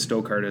really look at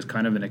Stocard as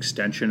kind of an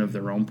extension of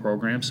their own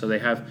program. So they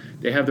have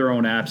their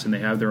own apps and they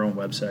have their own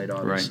website,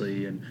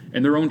 obviously,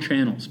 and their own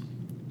channels.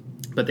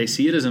 But they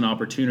see it as an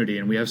opportunity,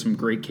 and we have some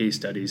great case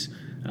studies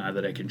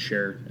that I can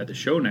share at the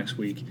show next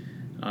week.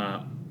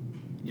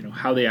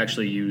 How they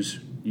actually use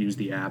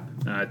the app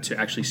to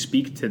actually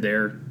speak to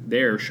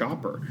their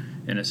shopper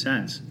in a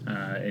sense,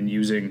 and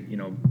using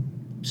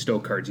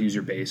Stocard's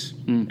user base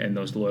and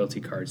those loyalty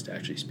cards to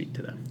actually speak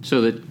to them.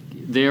 So that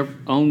their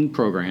own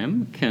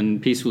program can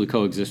peacefully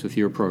coexist with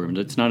your program.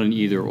 It's not an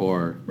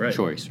either-or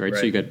choice, right?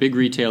 So you've got big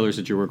retailers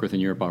that you work with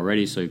in Europe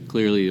already, so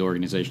clearly the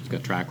organization's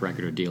got track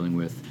record of dealing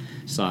with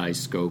size,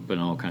 scope,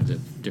 and all kinds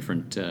of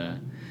different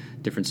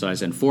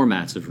size and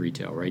formats of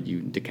retail, right?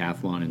 You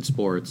Decathlon and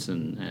sports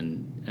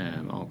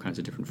and all kinds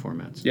of different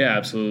formats. Yeah,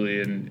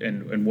 absolutely.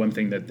 And one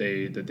thing that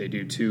they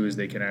do too is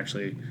they can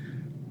actually,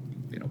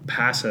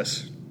 pass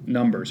us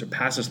numbers or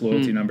pass us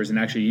loyalty numbers and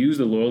actually use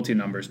the loyalty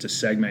numbers to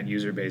segment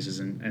user bases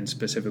and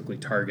specifically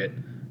target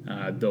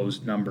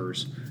those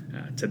numbers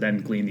to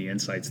then glean the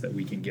insights that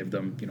we can give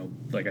them,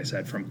 like I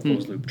said, from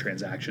closed loop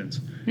transactions.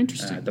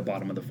 Interesting. At the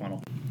bottom of the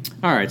funnel.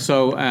 All right,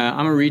 so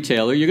I'm a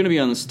retailer. You're going to be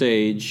on the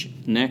stage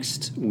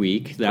next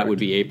week. That would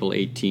be April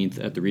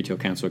 18th at the Retail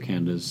Council of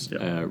Canada's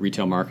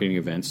retail marketing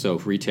event. So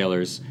if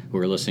retailers who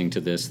are listening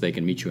to this, they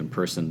can meet you in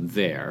person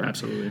there.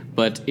 Absolutely.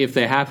 But if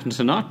they happen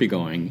to not be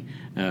going,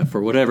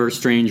 for whatever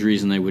strange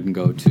reason they wouldn't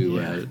go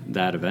to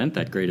that event,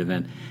 that great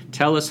event,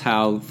 tell us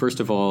how, first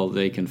of all,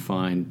 they can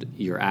find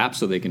your app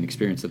so they can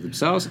experience it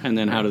themselves, and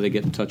then how do they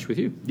get in touch with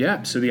you?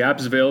 Yeah, so the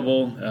app is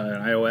available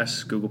on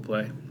iOS, Google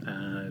Play,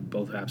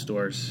 both app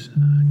stores.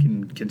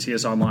 Can see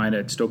us online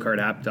at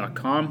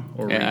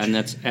stocardapp.com and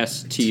that's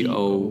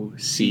STOCARD.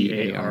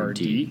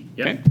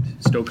 Yep,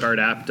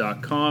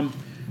 stocardapp.com,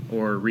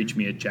 or reach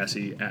me at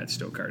Jesse at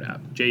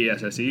stocardapp.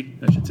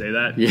 JESSE, I should say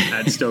that,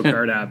 at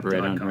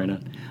stocardapp.com. Right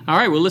on. All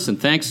right, well, listen,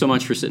 thanks so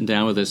much for sitting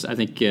down with us. I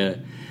think, I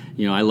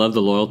love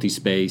the loyalty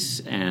space,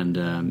 and,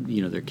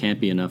 there can't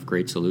be enough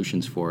great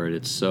solutions for it.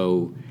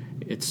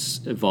 It's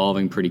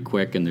evolving pretty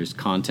quick, and there's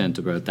content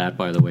about that,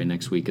 by the way,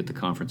 next week at the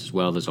conference as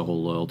well. There's a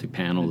whole loyalty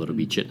panel that'll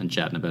be chitting and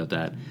chatting about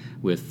that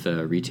with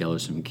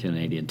retailers from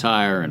Canadian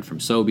Tire and from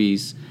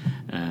Sobeys.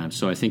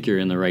 So I think you're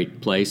in the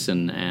right place,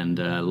 and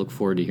look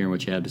forward to hearing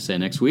what you have to say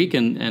next week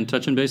and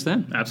touching base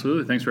then.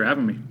 Absolutely. Thanks for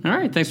having me. All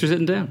right. Thanks for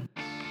sitting down.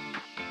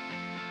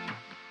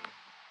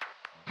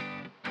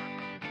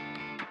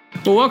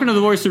 Well, welcome to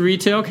the Voice of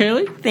Retail,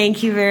 Kalie.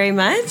 Thank you very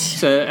much.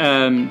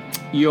 So,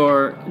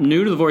 you're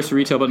new to the Voice of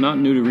Retail, but not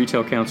new to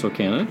Retail Council of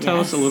Canada. Tell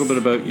us a little bit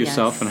about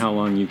yourself and how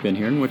long you've been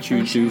here and what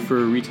you do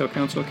for Retail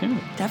Council of Canada.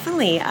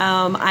 Definitely.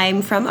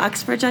 I'm from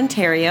Uxbridge,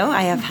 Ontario.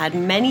 I have had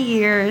many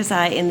years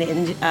in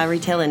the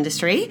retail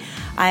industry.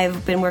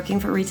 I've been working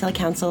for Retail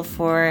Council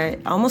for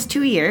almost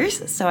 2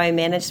 years. So I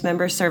manage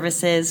member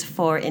services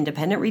for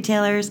independent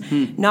retailers,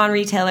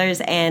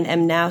 non-retailers, and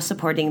am now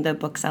supporting the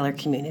bookseller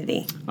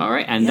community. All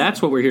right. And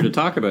that's what we're here to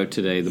talk about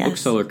today, the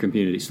bookseller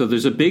community. So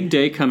there's a big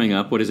day coming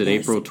up. What is it,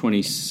 April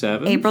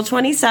 27th? April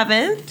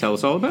 27th. Tell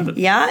us all about it.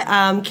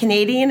 Yeah,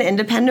 Canadian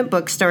Independent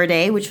Bookstore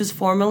Day, which was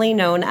formerly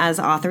known as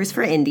Authors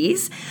for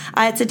Indies.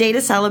 It's a day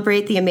to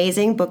celebrate the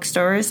amazing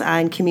bookstores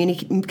and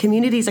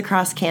communities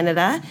across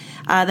Canada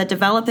that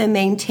develop and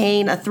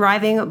maintain a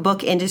thriving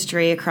book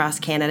industry across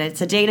Canada.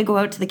 It's a day to go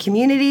out to the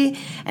community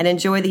and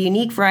enjoy the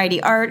unique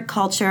variety art,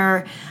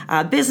 culture,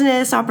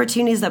 business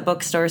opportunities that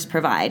bookstores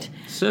provide.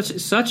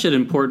 Such an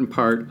important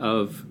part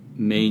of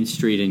Main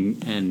Street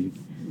and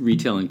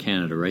retail in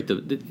Canada, right?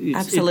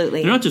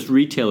 Absolutely. They're not just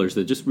retailers;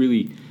 they're just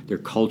really their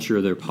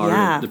culture. They're part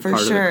of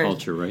their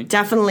culture, right?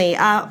 Definitely.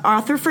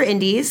 Author for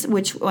Indies,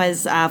 which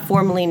was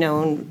formerly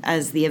known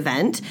as the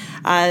event,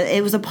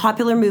 it was a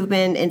popular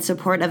movement in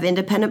support of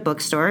independent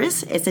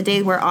bookstores. It's a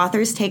day where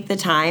authors take the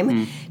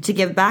time to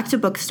give back to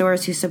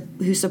bookstores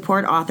who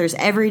support authors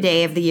every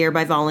day of the year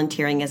by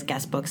volunteering as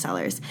guest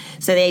booksellers.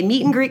 So they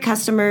meet and greet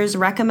customers,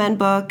 recommend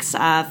books,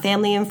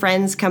 family and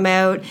friends come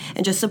out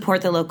and just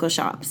support the local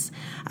shops.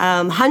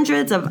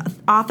 Hundreds of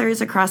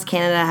authors across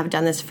Canada have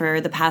done this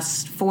for the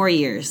past 4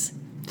 years.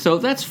 So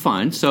that's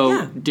fun.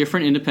 So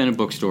different independent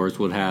bookstores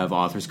would have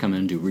authors come in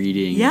and do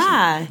readings.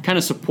 Yeah. Kind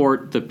of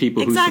support the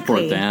people who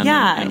support them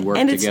and work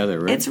together,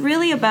 right? It's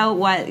really about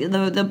what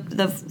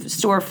the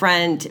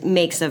storefront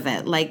makes of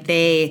it. Like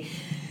they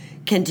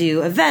can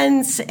do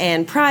events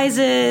and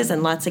prizes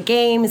and lots of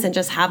games and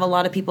just have a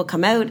lot of people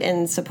come out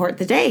and support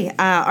the day.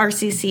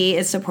 RCC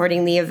is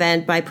supporting the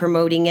event by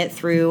promoting it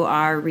through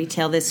our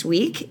Retail This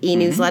Week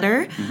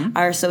e-newsletter,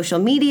 our social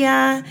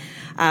media,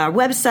 our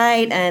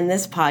website, and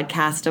this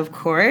podcast, of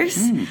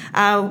course.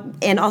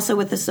 And also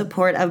with the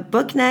support of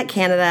BookNet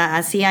Canada,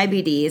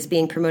 CIBD is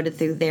being promoted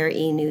through their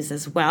e-news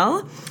as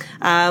well.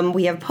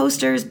 We have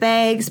posters,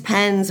 bags,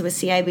 pens with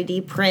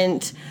CIBD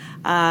print,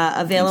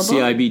 available.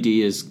 CIBD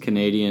is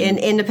Canadian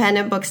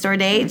Independent Bookstore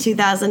Day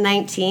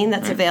 2019.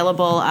 That's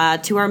available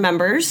to our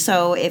members.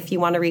 So if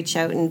you want to reach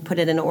out and put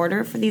it in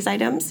order for these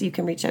items, you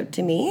can reach out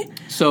to me.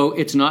 So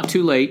it's not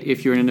too late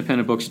if you're an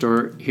independent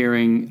bookstore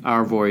hearing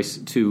our voice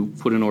to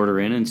put an order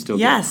in and still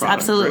get product. Yes,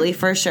 absolutely, right?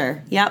 For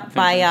sure. Yep,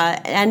 by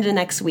end of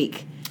next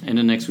week. End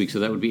of next week, so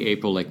that would be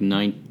April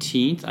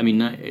 19th. I mean,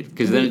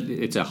 because then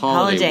it's a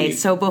holiday week.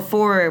 So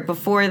preferably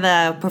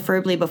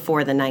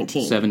before the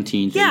 19th,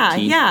 17th,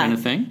 18th kind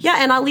of thing. Yeah,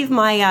 and I'll leave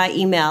my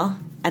email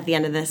at the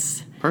end of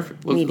this.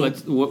 Perfect. Well,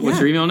 what's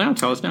your email now?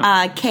 Tell us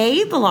now.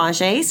 K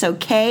Belanger, so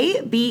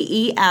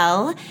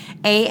KBELANGER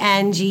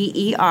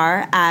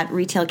at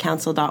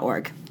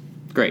retailcouncil.org.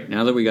 Great.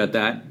 Now that we got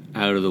that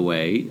out of the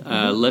way,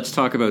 let's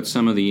talk about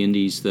some of the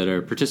indies that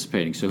are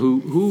participating. So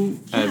who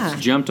has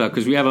jumped up?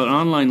 Because we have an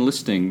online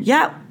listing.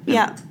 Right? We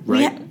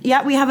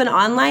have an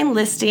online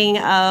listing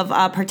of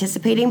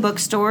participating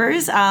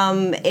bookstores.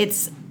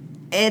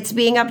 It's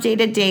being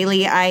updated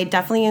daily. I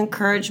definitely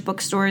encourage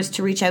bookstores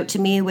to reach out to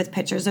me with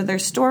pictures of their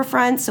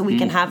storefront so we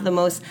can have the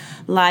most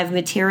live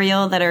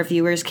material that our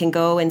viewers can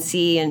go and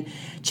see and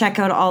check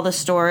out all the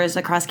stores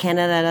across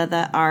Canada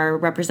that are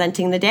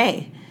representing the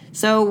day.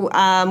 So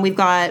we've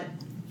got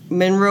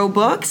Monroe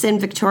Books in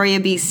Victoria,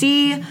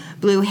 BC,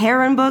 Blue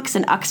Heron Books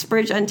in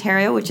Uxbridge,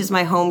 Ontario, which is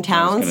my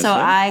hometown. So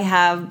I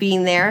have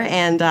been there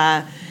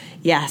and,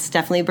 yes,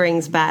 definitely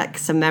brings back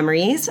some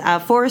memories.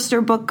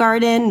 Forester Book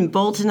Garden in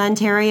Bolton,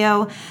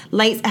 Ontario,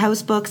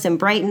 Lighthouse Books in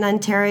Brighton,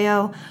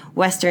 Ontario,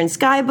 Western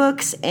Sky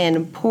Books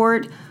in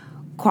Port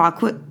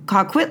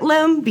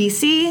Coquitlam,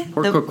 BC.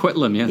 Port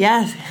Coquitlam,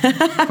 yes.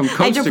 From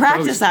coast I had to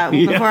practice coast. that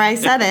before I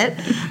said it.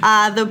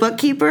 The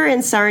Bookkeeper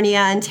in Sarnia,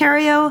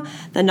 Ontario.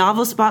 The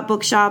Novel Spot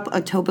Bookshop,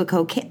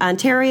 Etobicoke,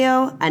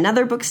 Ontario.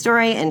 Another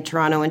Bookstore in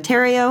Toronto,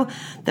 Ontario.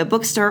 The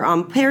Bookstore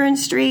on Perrin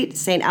Street,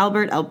 St.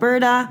 Albert,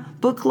 Alberta.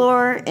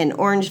 Booklore in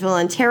Orangeville,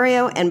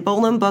 Ontario. And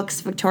Bolam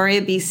Books,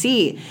 Victoria,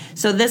 BC.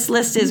 So this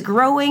list is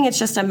growing. It's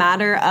just a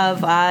matter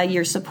of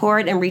your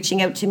support and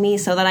reaching out to me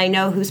so that I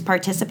know who's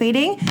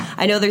participating.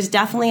 I know there's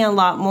definitely a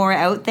lot more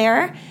out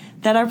there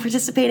that are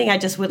participating. I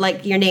just would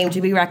like your name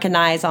to be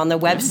recognized on the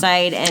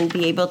website and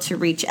be able to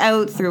reach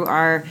out through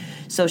our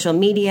social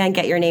media and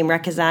get your name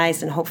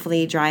recognized and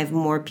hopefully drive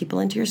more people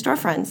into your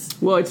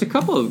storefronts. Well, it's a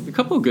couple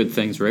of good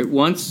things, right?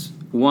 One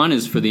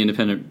is for the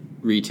independent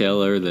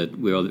retailer that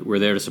we're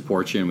there to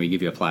support you and we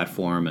give you a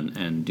platform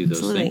and do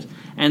those things.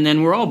 And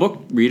then we're all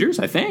book readers,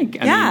 I think.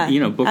 I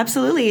mean,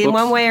 absolutely. In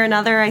one way or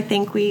another, I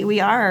think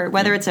we are,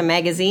 whether it's a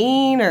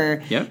magazine or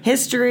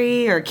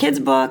history or kids'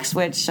 books,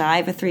 which I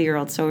have a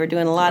 3-year-old, so we're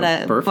doing a lot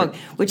of book,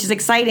 which is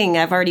exciting.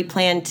 I've already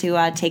planned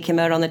to take him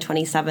out on the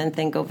 27th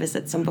and go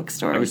visit some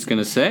bookstores. I was going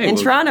to say. In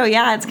Toronto,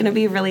 it's going to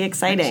be really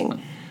exciting.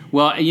 Excellent.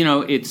 Well,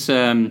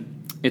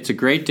 it's a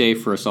great day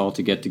for us all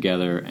to get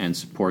together and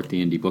support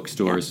the indie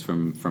bookstores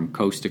from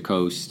coast to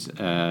coast,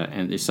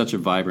 and it's such a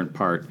vibrant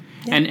part.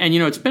 Yeah. And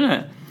it's been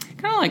a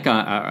kind of like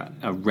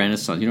a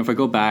renaissance. If I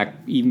go back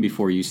even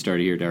before you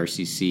started here at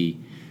RCC,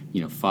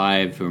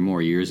 5 or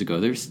more years ago,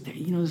 there's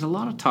a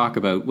lot of talk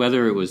about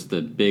whether it was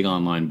the big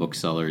online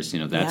booksellers,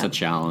 that's a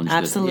challenge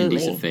that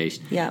indies have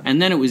faced. Yeah. And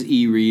then it was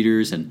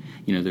e-readers, and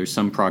there's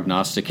some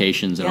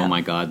prognostications that oh my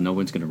God, no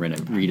one's going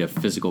to read a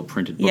physical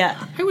printed book.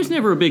 Yeah. I was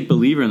never a big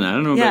believer in that. I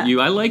don't know about you.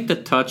 I like the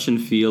touch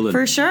and feel and,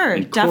 for sure,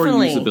 and core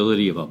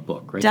usability of a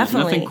book. Right? There's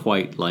nothing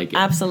quite like it.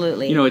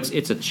 Absolutely.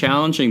 It's a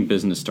challenging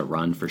business to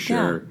run for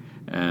sure.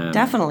 Yeah.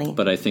 Definitely,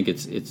 but I think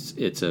it's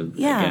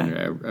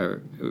again a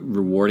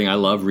rewarding. I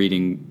love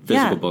reading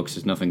physical books.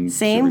 There's nothing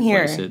Same to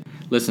replace here. it.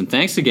 Listen,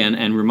 thanks again,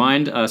 and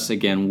remind us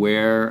again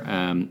where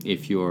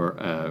if you're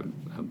a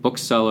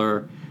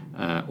bookseller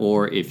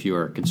or if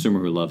you're a consumer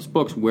who loves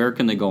books, where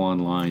can they go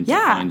online to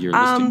find your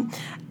listing?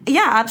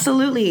 Yeah,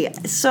 absolutely.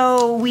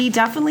 So we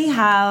definitely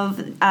have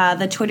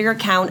the Twitter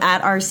account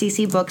at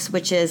RCC Books,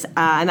 which is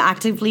I'm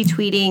actively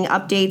tweeting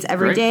updates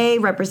every day,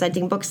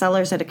 representing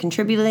booksellers that are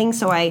contributing.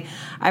 So I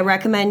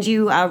recommend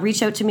you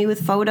reach out to me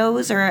with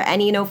photos or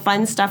any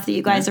fun stuff that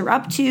you guys are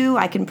up to.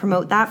 I can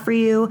promote that for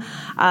you.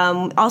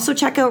 Also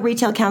check out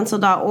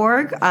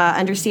retailcouncil.org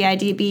under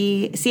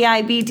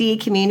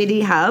CIBD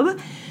Community Hub.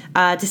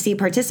 To see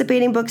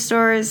participating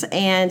bookstores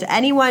and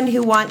anyone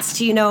who wants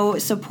to,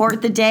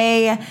 support the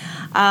day,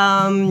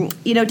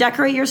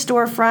 decorate your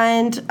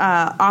storefront,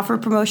 offer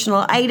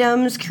promotional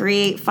items,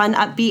 create fun,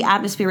 upbeat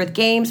atmosphere with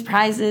games,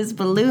 prizes,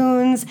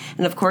 balloons,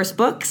 and of course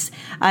books.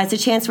 It's a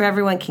chance where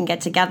everyone can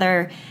get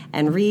together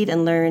and read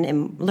and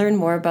learn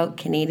more about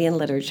Canadian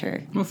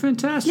literature. Well,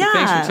 fantastic. Yeah.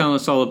 Thanks for telling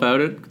us all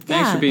about it.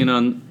 Thanks for being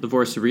on The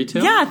Voice of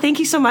Retail. Yeah, thank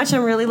you so much.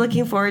 I'm really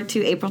looking forward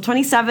to April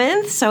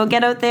 27th. So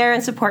get out there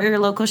and support your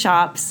local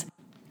shops.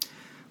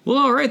 Well,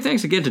 all right.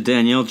 Thanks again to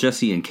Danielle,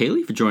 Jesse, and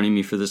Kalie for joining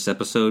me for this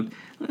episode.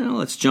 Well,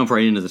 let's jump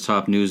right into the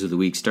top news of the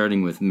week,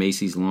 starting with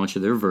Macy's launch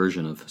of their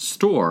version of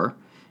Store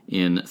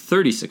in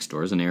 36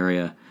 stores, an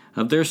area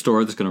of their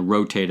store that's going to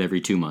rotate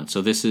every 2 months.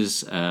 So this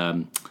is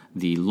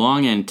the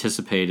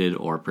long-anticipated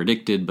or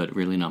predicted, but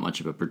really not much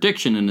of a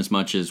prediction in as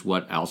much as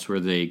what else were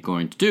they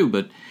going to do.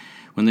 But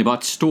when they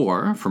bought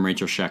Store from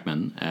Rachel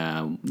Sheckman,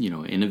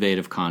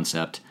 innovative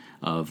concept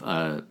of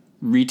a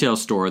retail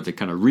store that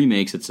kind of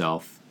remakes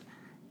itself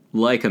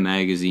like a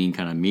magazine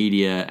kind of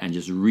media and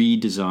just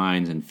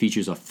redesigns and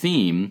features a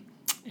theme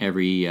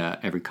every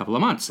couple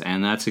of months.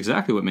 And that's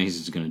exactly what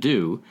Macy's is going to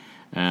do.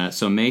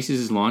 So Macy's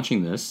is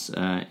launching this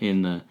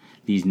in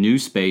these new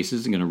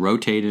spaces. They're going to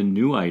rotate in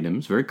new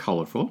items, very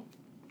colorful.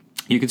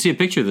 You can see a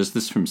picture of this.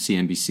 This is from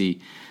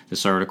CNBC,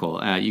 this article.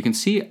 You can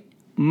see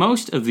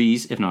most of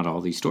these, if not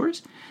all these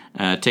stores,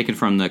 taken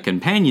from the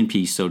companion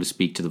piece, so to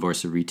speak, to The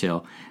Voice of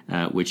Retail,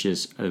 which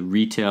is a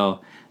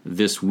Retail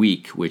This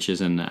Week, which is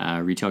an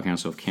Retail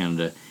Council of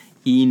Canada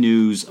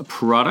e-news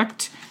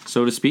product,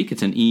 so to speak.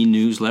 It's an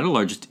e-newsletter,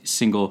 largest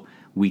single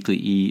weekly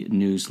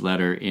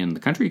e-newsletter in the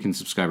country. You can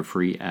subscribe for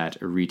free at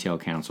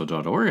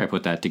retailcouncil.org. I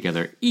put that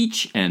together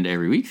each and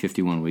every week,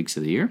 51 weeks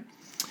of the year.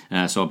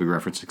 So I'll be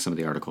referencing some of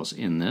the articles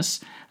in this.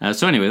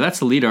 So anyway, that's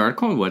the lead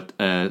article, what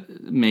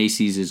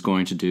Macy's is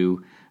going to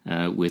do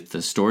with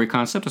the story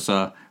concept. I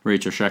saw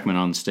Rachel Sheckman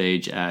on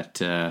stage at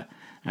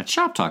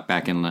Shop Talk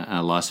back in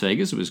Las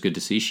Vegas. It was good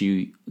to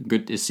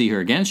see her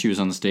again. She was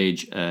on the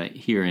stage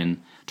here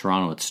in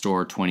Toronto at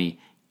Store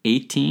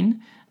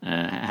 2018,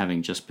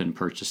 having just been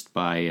purchased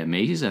by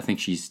Macy's. I think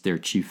she's their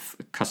Chief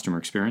Customer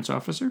Experience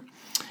Officer.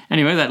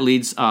 Anyway, that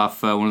leads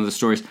off one of the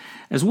stories.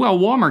 As well,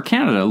 Walmart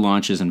Canada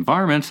launches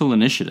environmental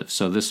initiatives.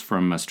 So this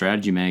from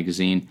Strategy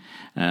Magazine.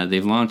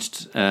 They've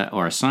launched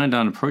or signed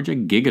on a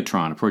project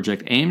Gigatron. A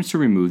project aims to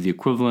remove the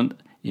equivalent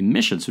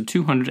emissions of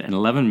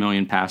 211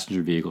 million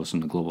passenger vehicles from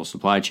the global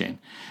supply chain.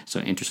 So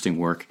interesting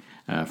work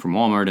from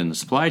Walmart in the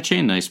supply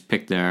chain. Nice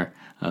pick there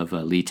of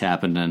Lee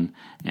Tappenden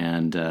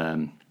and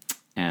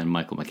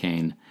Michael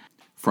McCain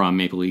from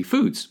Maple Leaf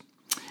Foods.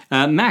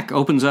 Mac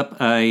opens up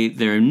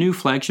their new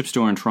flagship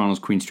store in Toronto's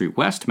Queen Street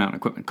West, Mountain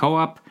Equipment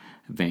Co-op,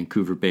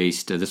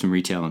 Vancouver-based. This one,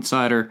 Retail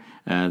Insider.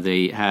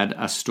 They had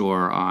a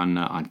store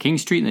on King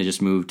Street, and they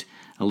just moved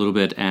a little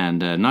bit, and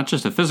not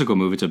just a physical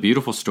move, it's a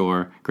beautiful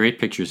store. Great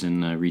pictures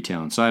in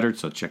Retail Insider,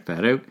 so check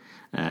that out.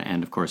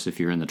 And of course, if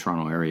you're in the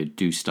Toronto area,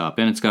 do stop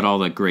in. It's got all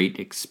the great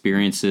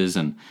experiences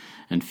and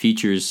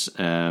features,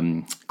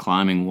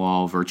 climbing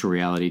wall, virtual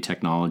reality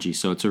technology.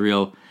 So it's a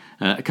real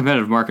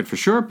competitive market for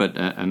sure, but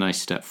a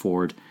nice step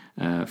forward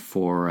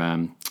for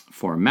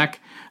MEC.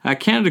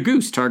 Canada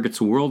Goose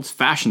targets world's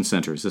fashion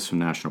centers. This from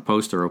National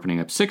Post. They're opening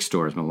up 6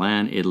 stores: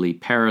 Milan, Italy,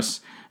 Paris,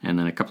 and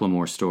then a couple of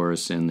more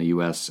stores in the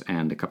U.S.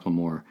 and a couple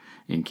more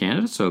in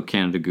Canada. So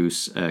Canada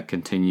Goose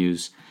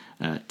continues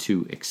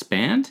to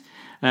expand.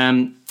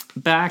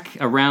 Back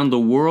around the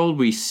world,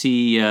 we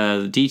see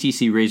the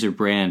DTC razor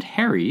brand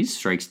Harry's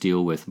strikes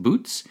deal with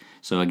Boots.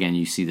 So again,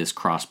 you see this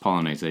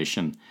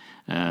cross-pollination.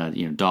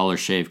 Dollar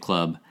Shave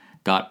Club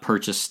got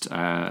purchased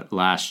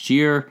last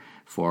year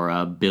for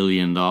 $1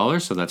 billion.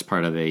 So that's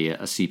part of a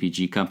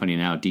CPG company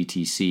now,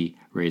 DTC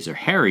Razor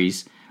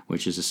Harry's,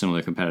 which is a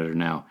similar competitor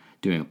now,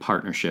 doing a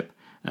partnership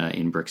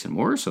in bricks and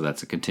mortar. So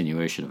that's a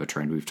continuation of a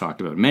trend we've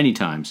talked about many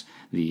times,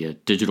 the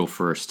digital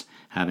first,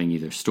 having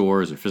either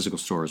stores or physical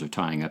stores or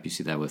tying up. You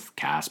see that with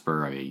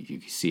Casper.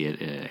 You see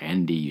it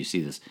Endy. You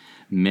see this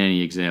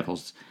many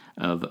examples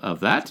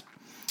of that.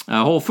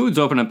 Whole Foods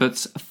opened up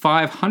its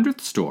 500th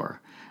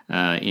store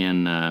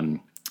in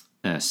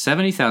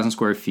 70,000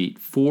 square feet,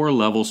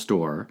 4-level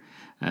store.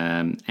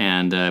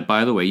 And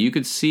by the way, you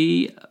could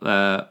see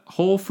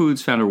Whole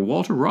Foods founder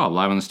Walter Robb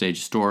live on the stage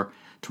at Store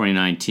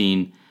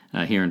 2019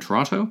 here in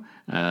Toronto.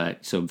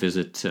 So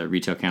visit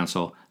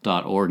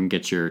retailcouncil.org and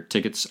get your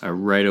tickets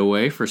right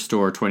away for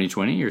Store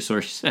 2020. Your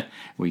source,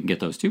 we can get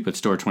those too, but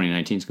Store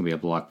 2019 is going to be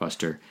a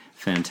blockbuster,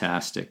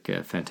 fantastic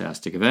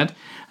event.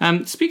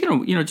 Speaking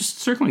of, just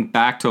circling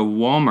back to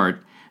Walmart,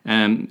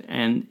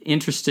 And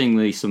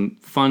interestingly, some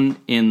fun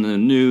in the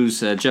news,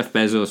 Jeff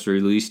Bezos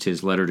released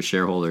his letter to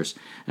shareholders.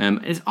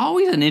 It's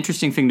always an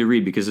interesting thing to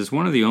read because it's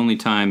one of the only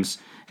times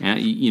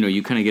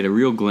you kind of get a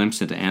real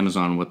glimpse into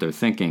Amazon and what they're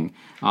thinking.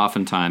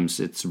 Oftentimes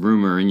it's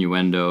rumor,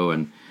 innuendo,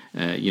 and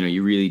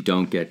you really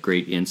don't get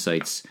great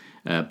insights.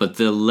 But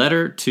the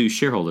letter to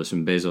shareholders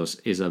from Bezos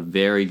is a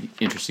very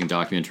interesting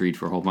document to read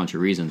for a whole bunch of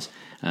reasons.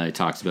 It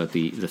talks about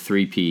the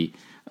 3P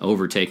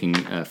overtaking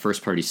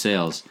first-party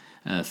sales,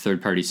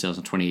 third-party sales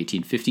in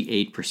 2018,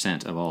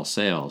 58% of all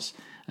sales.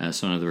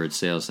 So in other words,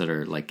 sales that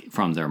are like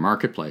from their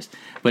marketplace.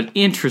 But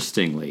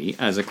interestingly,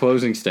 as a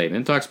closing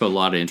statement, it talks about a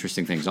lot of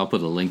interesting things. I'll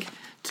put a link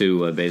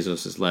to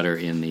Bezos' letter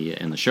in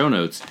the show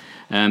notes.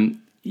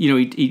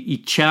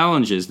 He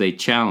challenges.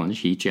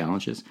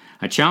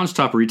 I challenge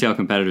top retail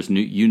competitors.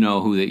 You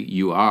know who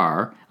you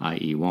are,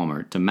 i.e.,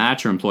 Walmart, to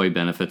match our employee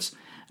benefits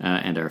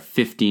and our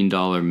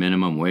 $15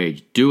 minimum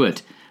wage. Do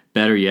it.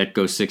 Better yet,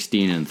 go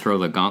 16 and throw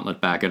the gauntlet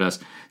back at us.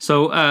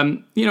 So,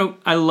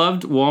 I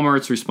loved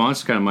Walmart's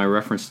response, kind of my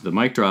reference to the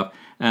mic drop.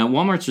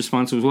 Walmart's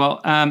response was,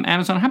 well,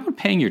 Amazon, how about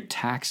paying your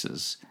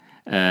taxes?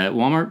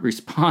 Walmart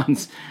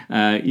responds,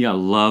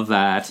 love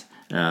that.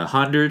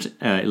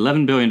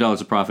 $11 billion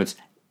of profits,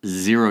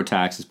 zero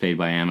taxes paid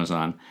by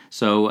Amazon.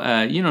 So,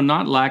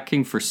 not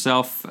lacking for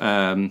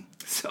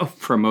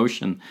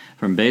self-promotion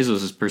from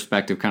Bezos'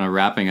 perspective, kind of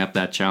wrapping up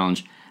that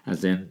challenge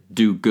as in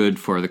do good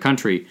for the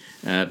country,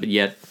 but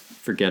yet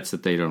forgets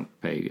that they don't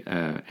pay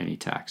any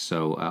tax.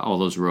 So all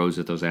those roads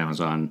that those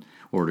Amazon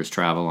orders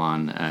travel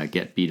on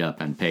get beat up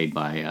and paid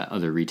by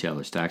other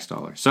retailers' tax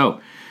dollars. So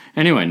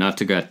anyway, not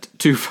to get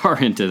too far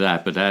into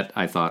that, but that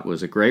I thought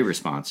was a great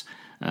response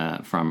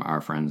from our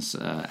friends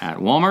at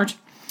Walmart.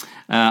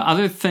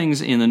 Other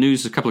things in the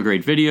news, a couple of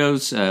great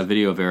videos. A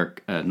video of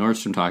Eric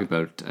Nordstrom talking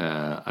about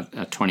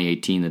a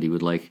 2018 that he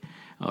would like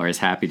or is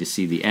happy to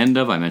see the end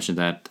of. I mentioned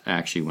that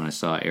actually when I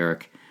saw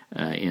Eric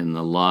in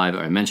the live.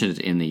 I mentioned it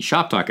in the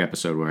Shop Talk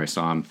episode where I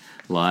saw him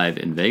live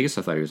in Vegas.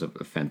 I thought he was a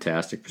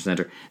fantastic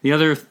presenter. The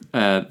other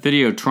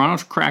video,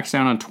 Toronto cracks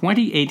down on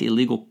 28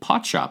 illegal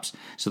pot shops.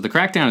 So the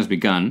crackdown has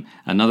begun.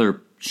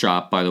 Another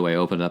shop, by the way,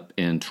 opened up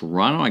in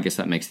Toronto. I guess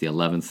that makes the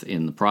 11th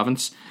in the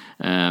province.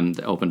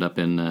 Opened up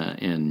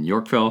in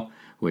Yorkville,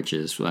 which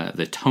is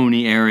the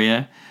Tony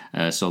area.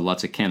 So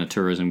lots of Canada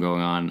tourism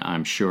going on,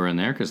 I'm sure, in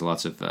there because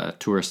lots of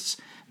tourists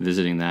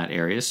visiting that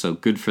area. So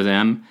good for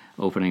them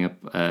opening up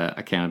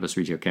a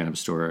retail cannabis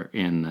store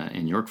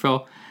in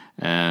Yorkville.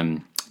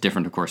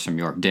 Different, of course, from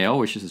Yorkdale,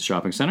 which is the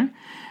shopping center.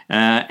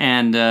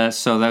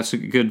 So that's a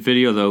good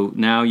video, though.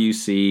 Now you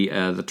see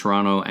the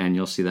Toronto, and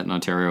you'll see that in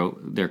Ontario,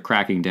 they're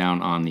cracking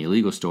down on the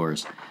illegal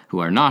stores who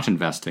are not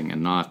investing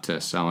and not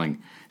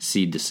selling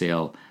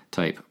seed-to-sale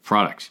type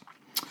products.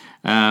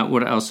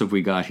 What else have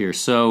we got here?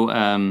 So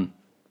a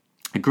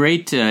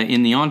great,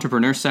 in the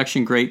entrepreneur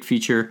section, great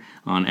feature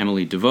on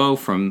Emily DeVoe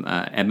from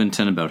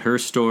Edmonton about her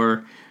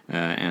store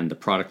and the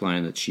product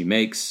line that she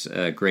makes.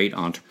 Great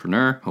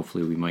entrepreneur.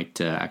 Hopefully we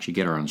might actually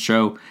get her on the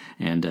show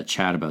and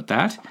chat about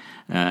that.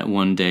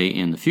 One day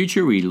in the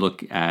future, we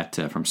look at,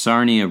 from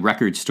Sarnia, a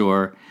record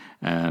store,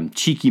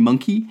 Cheeky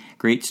Monkey.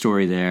 Great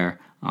story there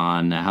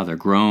on how they're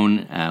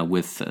grown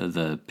with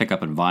the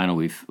pickup and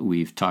vinyl.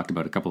 We've talked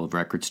about a couple of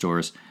record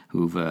stores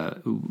who've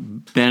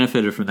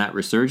benefited from that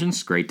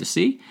resurgence. Great to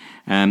see.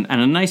 And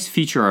a nice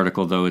feature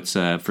article, though it's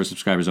for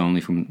subscribers only,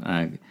 from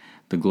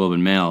the Globe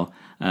and Mail.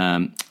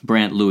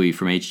 Brant Louie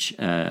from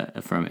H.Y.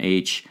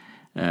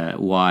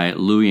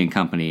 Louie and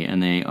Company,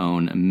 and they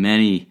own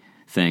many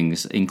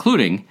things,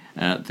 including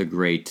the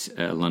great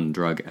London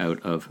Drug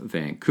out of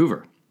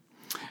Vancouver.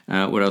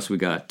 What else we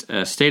got?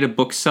 State of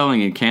book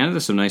selling in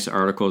Canada. Some nice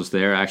articles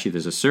there. Actually,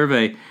 there's a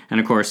survey. And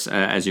of course,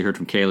 as you heard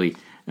from Kalie,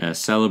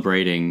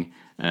 celebrating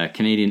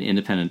Canadian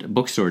Independent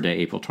Bookstore Day,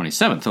 April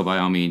 27th. So by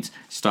all means,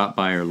 stop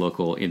by our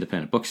local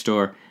independent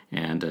bookstore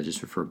and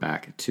just refer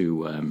back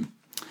to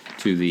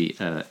the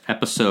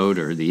episode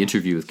or the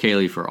interview with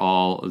Kalie for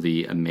all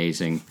the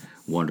amazing,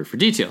 wonderful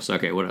details.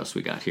 Okay, what else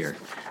we got here?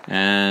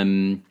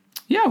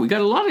 Yeah, we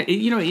got a lot of,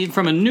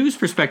 from a news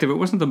perspective, it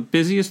wasn't the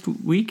busiest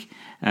week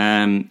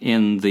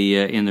in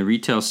the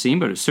retail scene,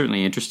 but it's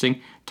certainly interesting,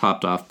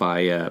 topped off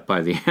by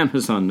the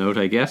Amazon note,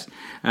 I guess.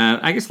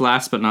 I guess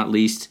last but not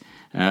least,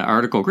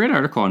 great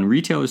article on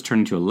retailers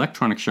turning to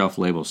electronic shelf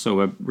labels.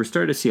 So we're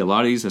starting to see a lot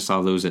of these. I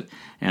saw those at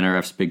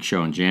NRF's big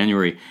show in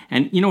January.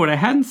 And what I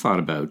hadn't thought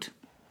about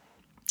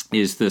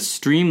is the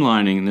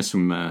streamlining, and this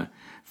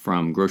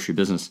from Grocery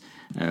Business,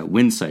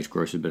 Winsight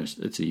Grocery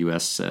Business. It's a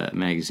U.S.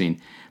 magazine.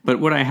 But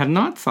what I had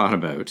not thought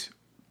about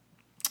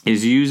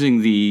is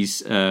using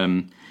these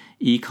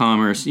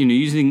e-commerce,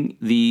 using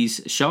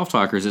these shelf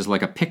talkers as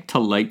like a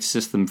pick-to-light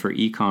system for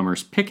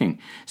e-commerce picking.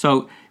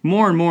 So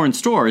more and more in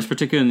stores,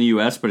 particularly in the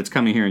U.S., but it's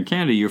coming here in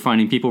Canada, you're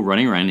finding people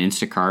running around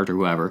Instacart or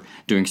whoever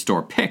doing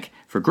store pick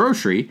for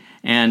grocery.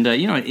 And,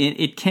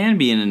 it can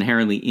be an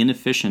inherently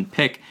inefficient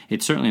pick.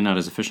 It's certainly not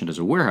as efficient as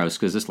a warehouse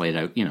because it's laid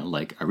out,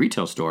 like a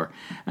retail store.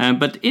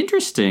 But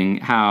interesting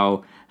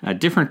how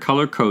different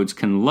color codes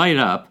can light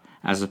up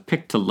as a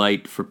pick to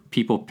light for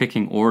people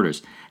picking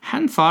orders.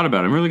 Hadn't thought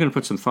about it. I'm really going to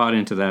put some thought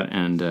into that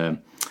and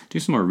do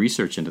some more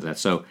research into that.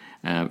 So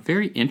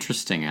very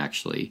interesting,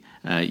 actually,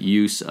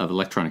 use of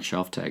electronic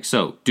shelf tags.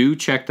 So do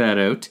check that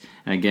out.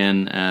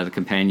 Again, the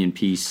companion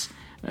piece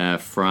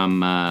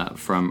from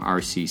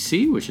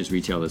RCC, which is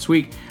Retail This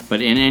Week.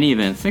 But in any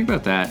event, think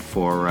about that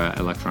for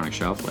electronic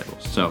shelf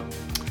labels. So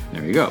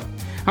there you go.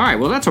 All right,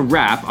 well, that's a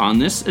wrap on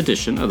this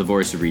edition of The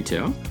Voice of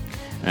Retail.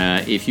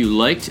 If you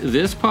liked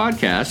this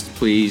podcast,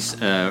 please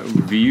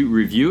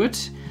review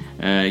it.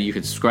 You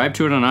can subscribe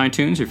to it on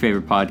iTunes, your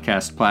favorite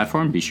podcast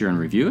platform. Be sure and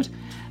review it.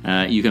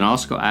 You can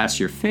also ask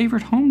your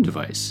favorite home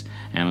device,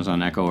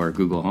 Amazon Echo or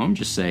Google Home.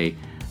 Just say,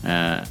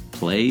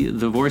 play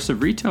the Voice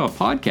of Retail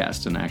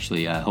podcast. And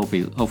actually,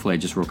 hopefully I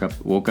just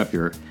woke up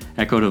your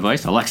Echo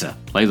device. Alexa,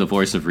 play the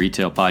Voice of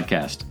Retail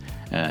podcast.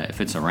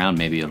 If it's around,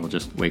 maybe it'll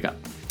just wake up.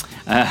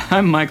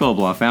 I'm Michael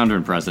LeBlanc, founder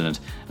and president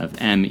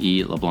of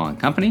M.E. LeBlanc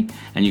Company.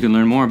 And you can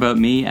learn more about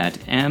me at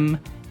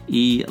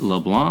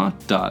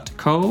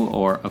meleblanc.co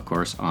or, of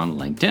course, on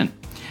LinkedIn.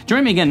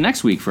 Join me again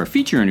next week for a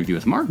feature interview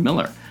with Mark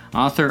Miller,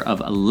 author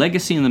of A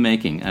Legacy in the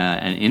Making,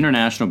 an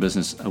International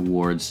Business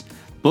Awards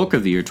Book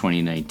of the Year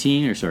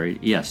 2019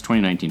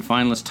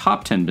 finalist,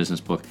 top 10 business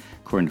book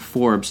according to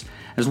Forbes,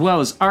 as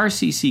well as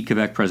RCC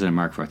Quebec President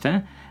Marc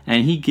Fortin,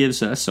 and who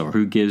gives us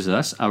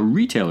a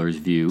retailer's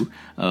view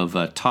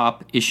of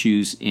top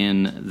issues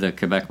in the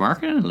Quebec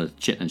market, and let's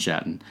chit and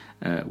chatting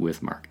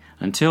with Mark.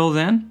 Until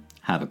then,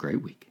 have a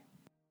great week.